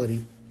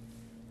reality,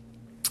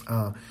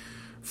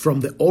 from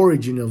the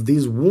origin of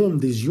this womb,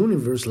 this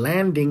universe,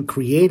 landing,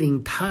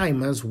 creating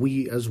time as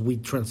we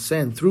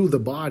transcend through the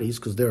bodies,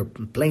 because there are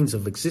planes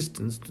of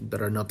existence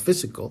that are not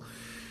physical,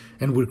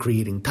 and we're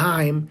creating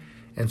time.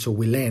 And so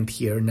we land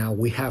here. Now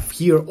we have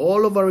here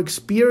all of our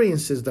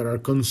experiences that are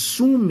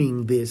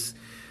consuming this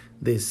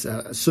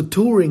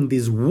suturing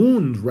this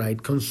wound,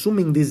 right?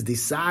 Consuming these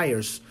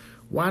desires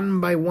one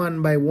by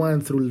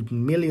one through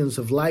millions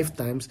of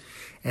lifetimes.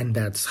 And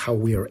that's how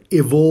we are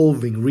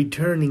evolving,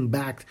 returning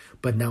back.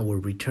 But now we're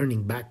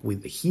returning back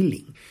with the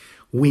healing.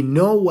 We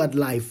know what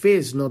life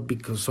is, not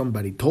because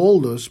somebody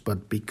told us,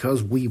 but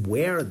because we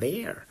were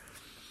there.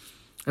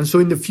 And so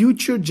in the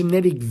future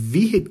genetic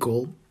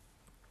vehicle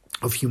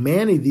of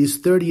humanity, this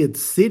 30th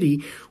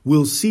city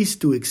will cease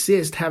to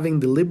exist, having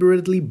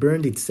deliberately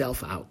burned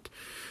itself out.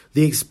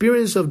 The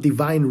experience of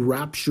divine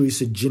rapture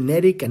is a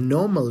genetic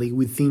anomaly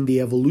within the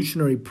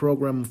evolutionary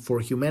program for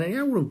humanity.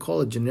 I wouldn't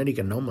call it genetic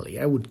anomaly.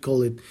 I would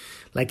call it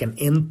like an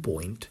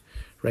endpoint,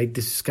 right?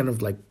 This is kind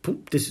of like,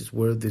 this is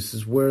where this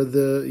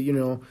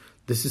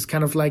is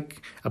kind of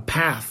like a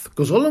path,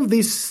 because all of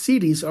these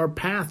cities are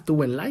path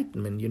to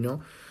enlightenment,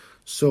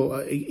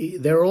 So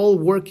they're all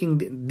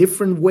working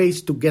different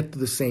ways to get to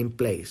the same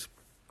place.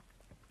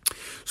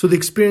 So the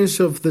experience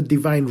of the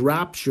divine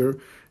rapture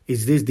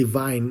is this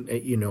divine,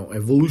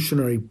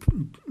 evolutionary,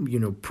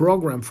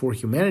 program for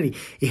humanity.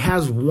 It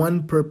has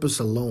one purpose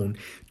alone: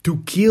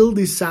 to kill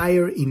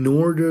desire in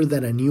order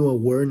that a new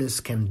awareness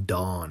can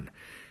dawn.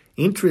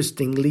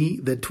 Interestingly,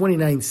 the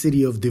 29th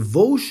city of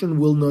devotion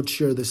will not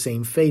share the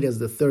same fate as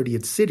the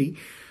 30th city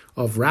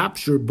of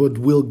rapture, but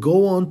will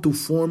go on to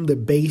form the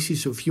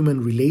basis of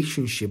human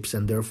relationships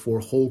and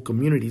therefore whole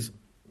communities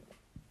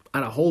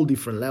at a whole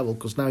different level,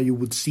 because now you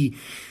would see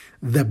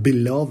the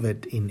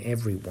beloved in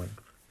everyone.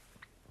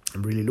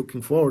 I'm really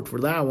looking forward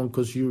for that one,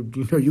 because you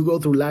go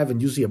through life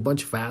and you see a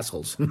bunch of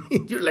assholes.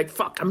 You're like,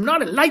 fuck, I'm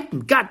not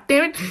enlightened, god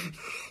damn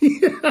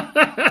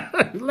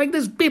it. Like,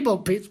 these people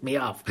piss me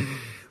off.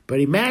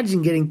 But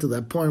imagine getting to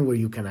that point where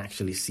you can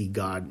actually see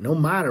God, no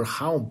matter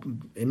how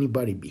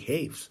anybody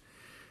behaves.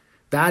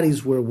 That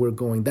is where we're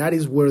going. That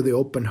is where the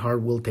open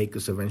heart will take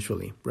us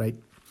eventually, right?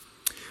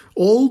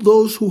 All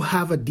those who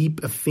have a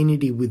deep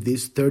affinity with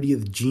this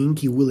 30th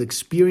jinki will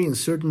experience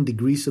certain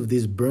degrees of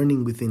this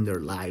burning within their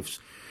lives.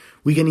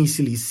 We can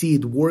easily see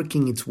it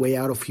working its way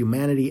out of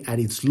humanity at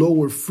its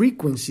lower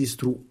frequencies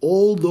through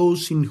all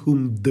those in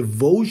whom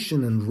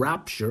devotion and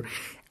rapture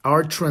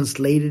are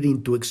translated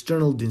into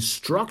external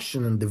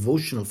destruction and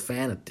devotional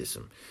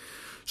fanatism.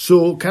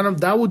 So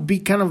that would be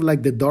kind of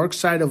like the dark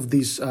side of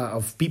this,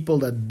 of people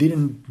that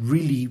didn't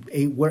really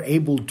were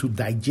able to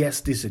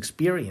digest this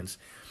experience.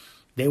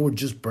 They were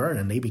just burned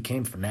and they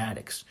became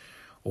fanatics,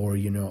 or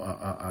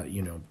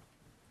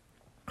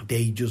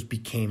they just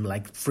became,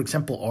 like, for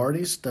example,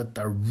 artists that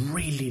are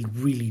really,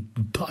 really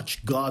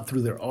touch God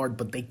through their art,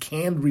 but they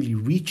can't really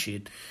reach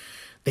it.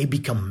 They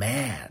become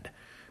mad.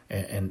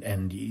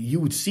 And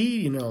you would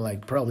see,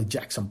 like probably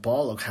Jackson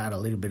Pollock had a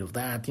little bit of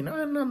that,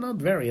 not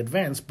very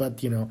advanced,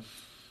 but,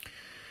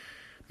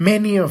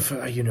 many of,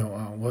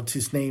 what's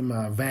his name,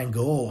 Van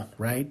Gogh,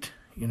 right?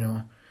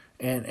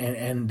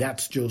 And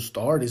that's just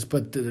artists,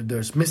 but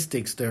there's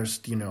mystics, there's,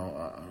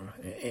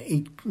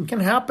 it can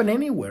happen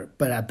anywhere.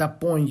 But at that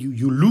point,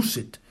 you lose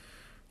it.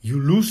 You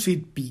lose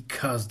it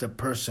because the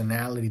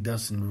personality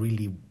doesn't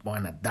really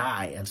want to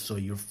die. And so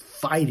you're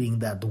fighting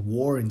that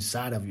war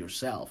inside of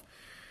yourself.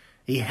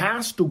 It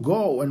has to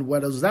go. And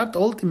what does that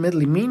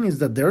ultimately mean is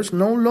that there's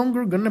no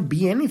longer going to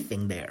be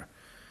anything there.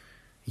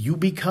 You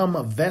become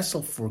a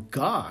vessel for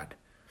God.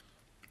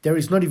 There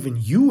is not even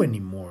you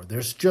anymore.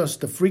 There's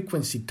just the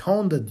frequency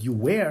tone that you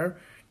wear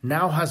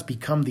now has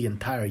become the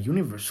entire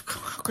universe.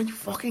 How can you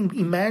fucking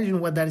imagine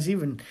what that is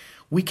even?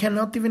 We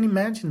cannot even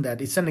imagine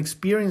that. It's an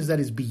experience that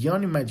is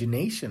beyond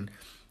imagination.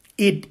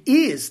 It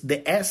is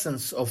the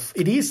essence of,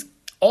 it is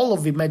all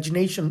of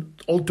imagination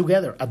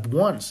altogether at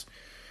once.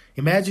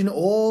 Imagine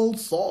all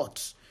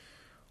thoughts,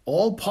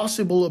 all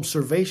possible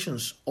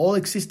observations, all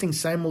existing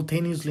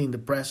simultaneously in the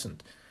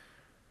present.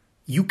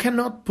 You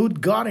cannot put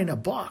God in a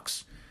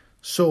box.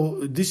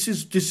 So this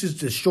is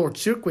the short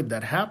circuit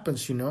that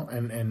happens, and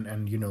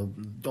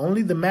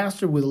only the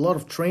master with a lot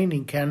of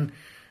training can,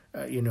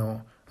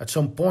 at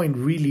some point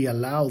really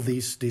allow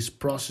this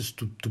process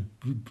to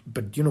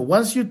but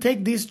once you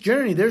take this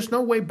journey, there's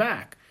no way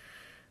back.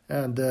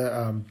 And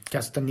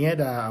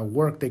Castaneda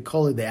work, they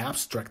call it the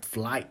abstract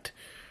flight,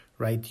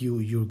 right?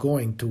 You're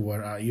going to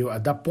where you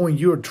at that point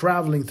you're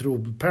traveling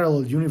through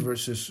parallel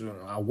universes,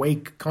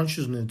 awake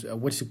consciousness.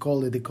 What's it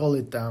called? They call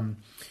it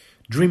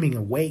dreaming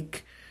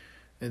awake.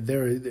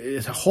 There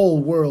is a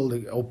whole world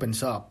that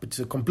opens up. It's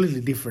a completely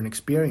different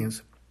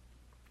experience.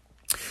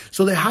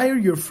 So the higher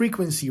your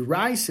frequency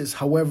rises,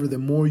 however, the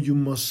more you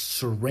must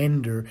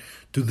surrender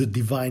to the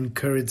divine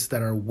currents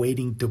that are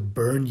waiting to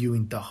burn you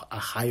into a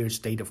higher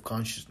state of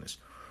consciousness.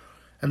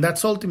 And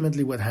that's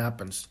ultimately what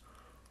happens.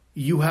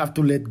 You have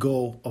to let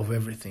go of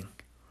everything.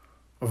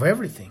 Of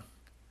everything.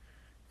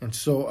 And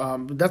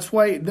so that's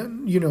why,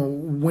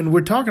 when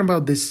we're talking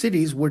about these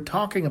cities, we're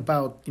talking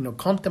about,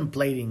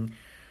 contemplating,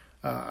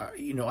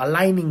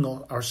 aligning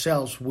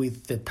ourselves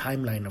with the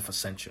timeline of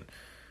ascension.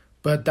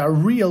 But our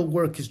real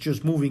work is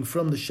just moving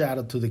from the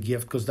shadow to the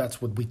gift, because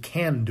that's what we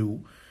can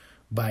do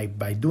by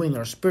doing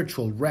our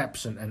spiritual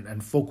reps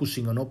and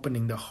focusing on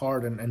opening the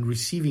heart and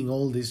receiving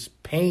all this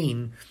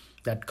pain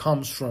that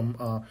comes from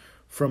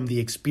the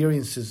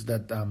experiences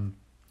that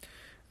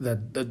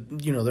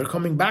they're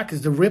coming back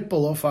as the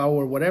ripple of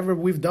our whatever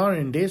we've done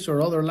in this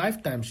or other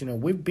lifetimes.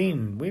 We've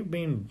been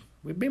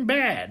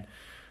bad.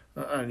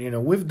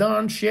 We've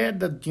done shit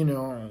that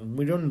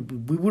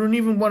we wouldn't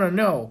even want to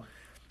know.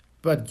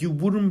 But you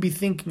wouldn't be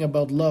thinking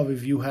about love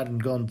if you hadn't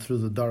gone through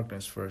the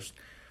darkness first.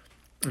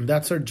 And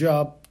that's our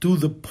job, to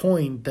the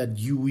point that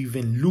you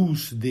even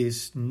lose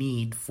this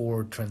need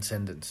for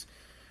transcendence.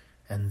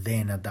 And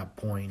then at that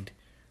point,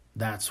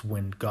 that's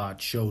when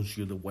God shows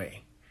you the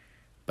way.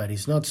 But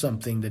it's not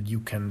something that you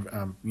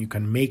can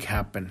make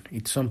happen.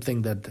 It's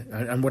something that,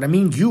 and what I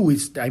mean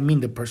I mean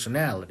the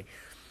personality.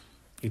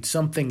 It's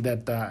something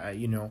that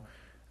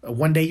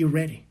one day you're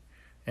ready,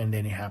 and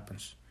then it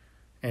happens.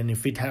 And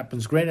if it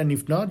happens, great. And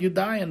if not, you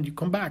die and you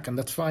come back, and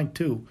that's fine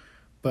too.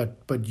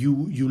 But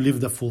you live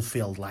the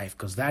fulfilled life,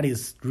 because that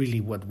is really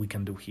what we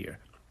can do here.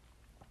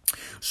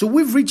 So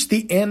we've reached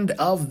the end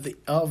of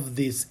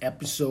this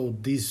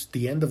episode,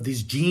 the end of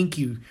this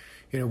jinky,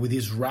 with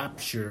this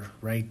rapture,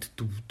 right?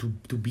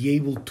 To be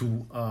able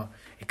to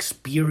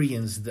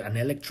experience an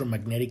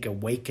electromagnetic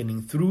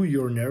awakening through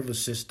your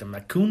nervous system, a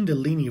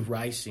kundalini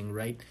rising,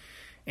 right?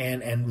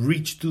 And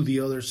reach to the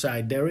other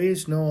side. There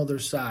is no other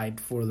side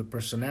for the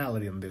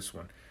personality on this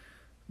one.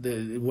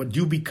 What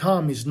you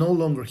become is no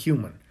longer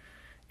human.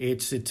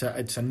 It's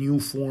a new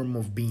form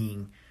of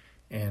being,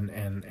 and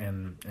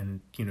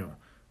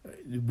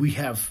we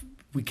have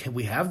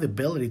the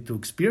ability to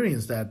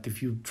experience that.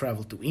 If you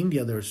travel to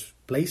India, there's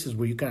places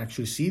where you can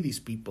actually see these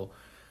people.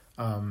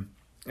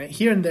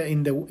 Here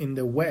in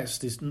the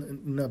West, it's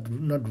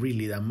not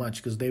really that much,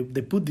 because they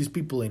put these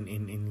people in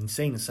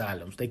insane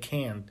asylums. They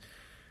can't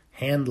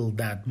handle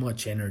that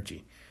much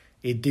energy.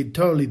 It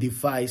totally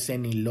defies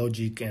any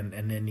logic and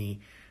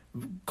any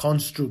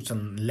constructs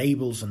and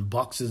labels and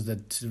boxes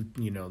that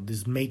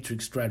this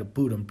matrix try to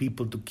put on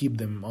people to keep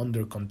them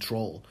under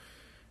control.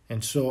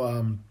 And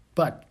so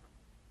but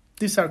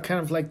these are kind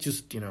of like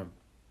just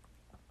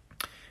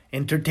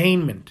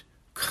entertainment,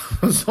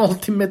 because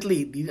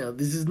ultimately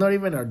this is not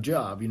even our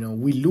job.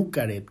 We look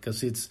at it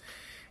because it's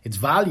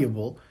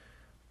valuable,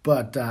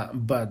 but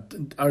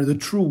the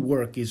true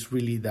work is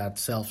really that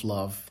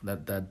self-love,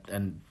 that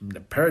and the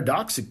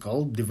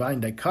paradoxical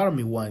divine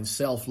dichotomy one,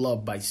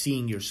 self-love by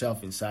seeing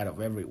yourself inside of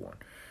everyone.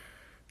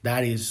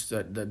 That is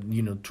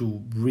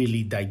to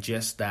really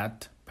digest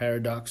that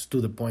paradox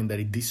to the point that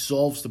it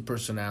dissolves the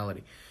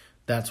personality.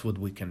 That's what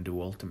we can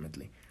do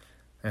ultimately.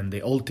 And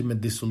the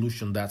ultimate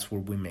dissolution, that's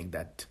where we make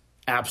that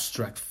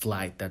abstract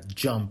flight, that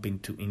jump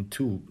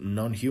into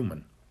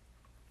non-human.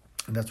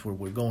 And that's where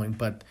we're going.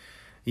 But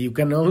you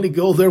can only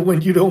go there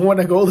when you don't want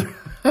to go there.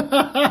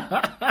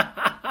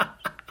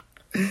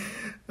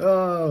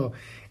 Oh,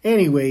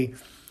 anyway,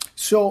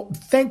 so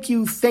thank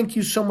you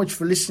so much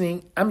for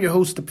listening. I'm your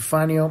host,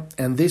 Epifanio,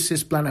 and this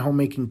is Planet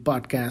Homemaking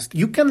Podcast.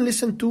 You can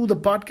listen to the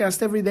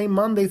podcast every day,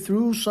 Monday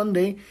through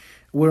Sunday.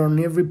 We're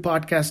on every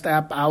podcast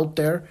app out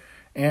there.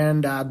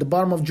 And at the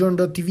bottom of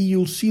journ.tv,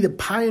 you'll see the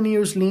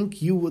Pioneers link.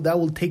 That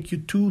will take you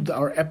to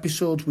our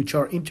episodes, which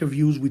are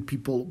interviews with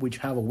people which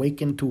have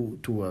awakened to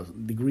a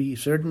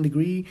certain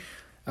degree,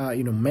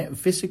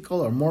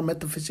 physical or more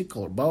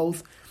metaphysical or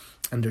both.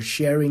 And they're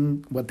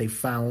sharing what they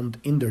found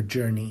in their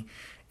journey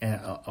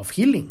of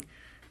healing.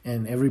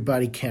 And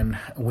everybody can,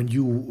 when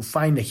you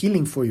find a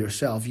healing for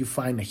yourself, you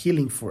find a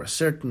healing for a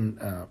certain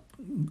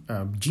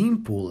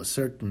gene pool, a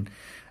certain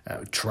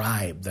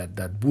tribe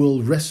that will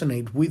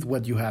resonate with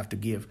what you have to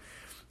give.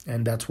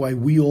 And that's why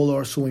we all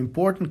are so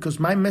important, because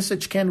my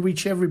message can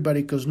reach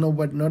everybody, because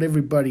not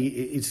everybody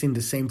is in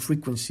the same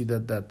frequency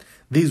that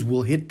this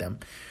will hit them,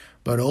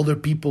 but other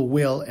people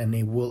will, and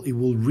it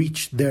will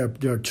reach their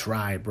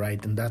tribe,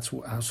 right? And that's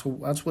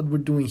what we're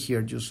doing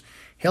here, just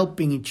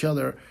helping each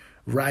other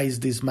rise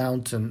this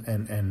mountain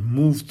and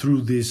move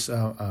through these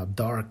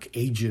dark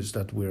ages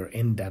that we're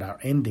in, that are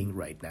ending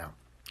right now.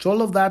 So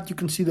all of that, you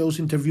can see those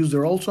interviews.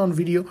 They're also on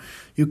video.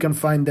 You can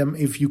find them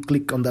if you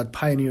click on that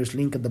Pioneers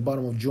link at the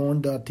bottom of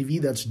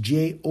journ.tv. That's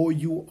JOURN.tv.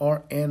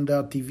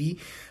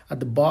 At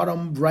the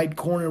bottom right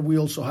corner, we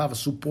also have a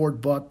support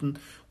button.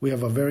 We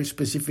have a very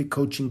specific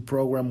coaching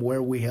program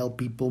where we help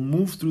people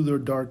move through their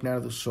dark night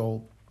of the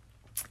soul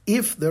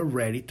if they're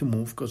ready to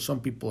move, because some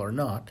people are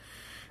not.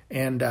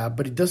 And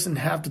but it doesn't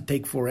have to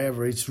take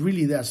forever. It's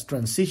really that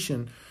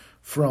transition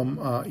from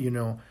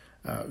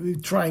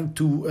trying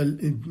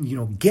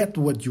to get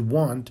what you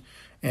want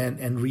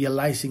and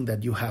realizing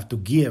that you have to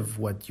give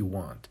what you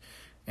want,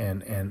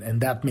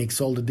 and that makes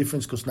all the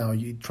difference, because now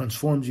it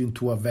transforms you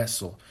into a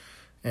vessel,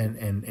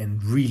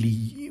 and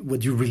really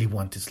what you really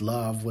want is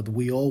love. What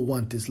we all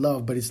want is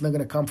love, but it's not going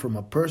to come from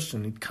a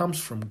person. It comes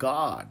from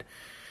God,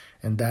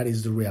 and that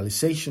is the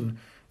realization.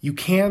 You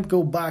can't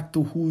go back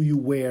to who you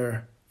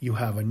were. You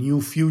have a new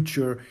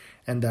future,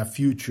 and that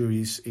future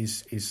is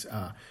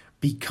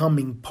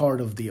becoming part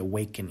of the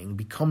awakening,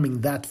 becoming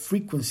that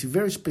frequency,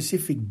 very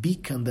specific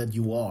beacon that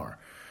you are.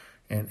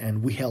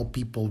 And we help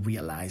people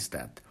realize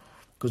that,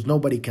 because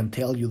nobody can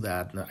tell you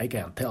that. I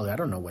can't tell you, I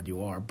don't know what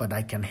you are, but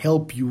I can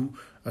help you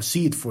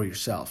see it for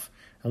yourself.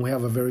 And we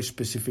have a very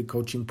specific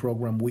coaching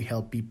program. We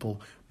help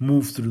people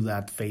move through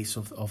that phase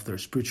of their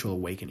spiritual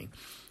awakening.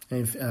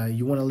 And if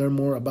you want to learn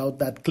more about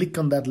that, click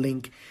on that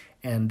link,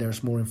 and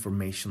there's more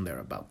information there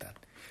about that.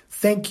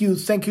 Thank you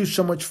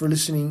so much for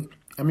listening.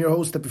 I'm your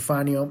host,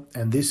 Epifanio,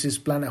 and this is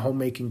Planet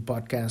Homemaking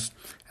Podcast,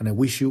 and I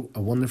wish you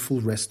a wonderful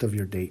rest of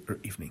your day or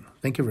evening.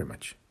 Thank you very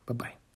much. Bye-bye.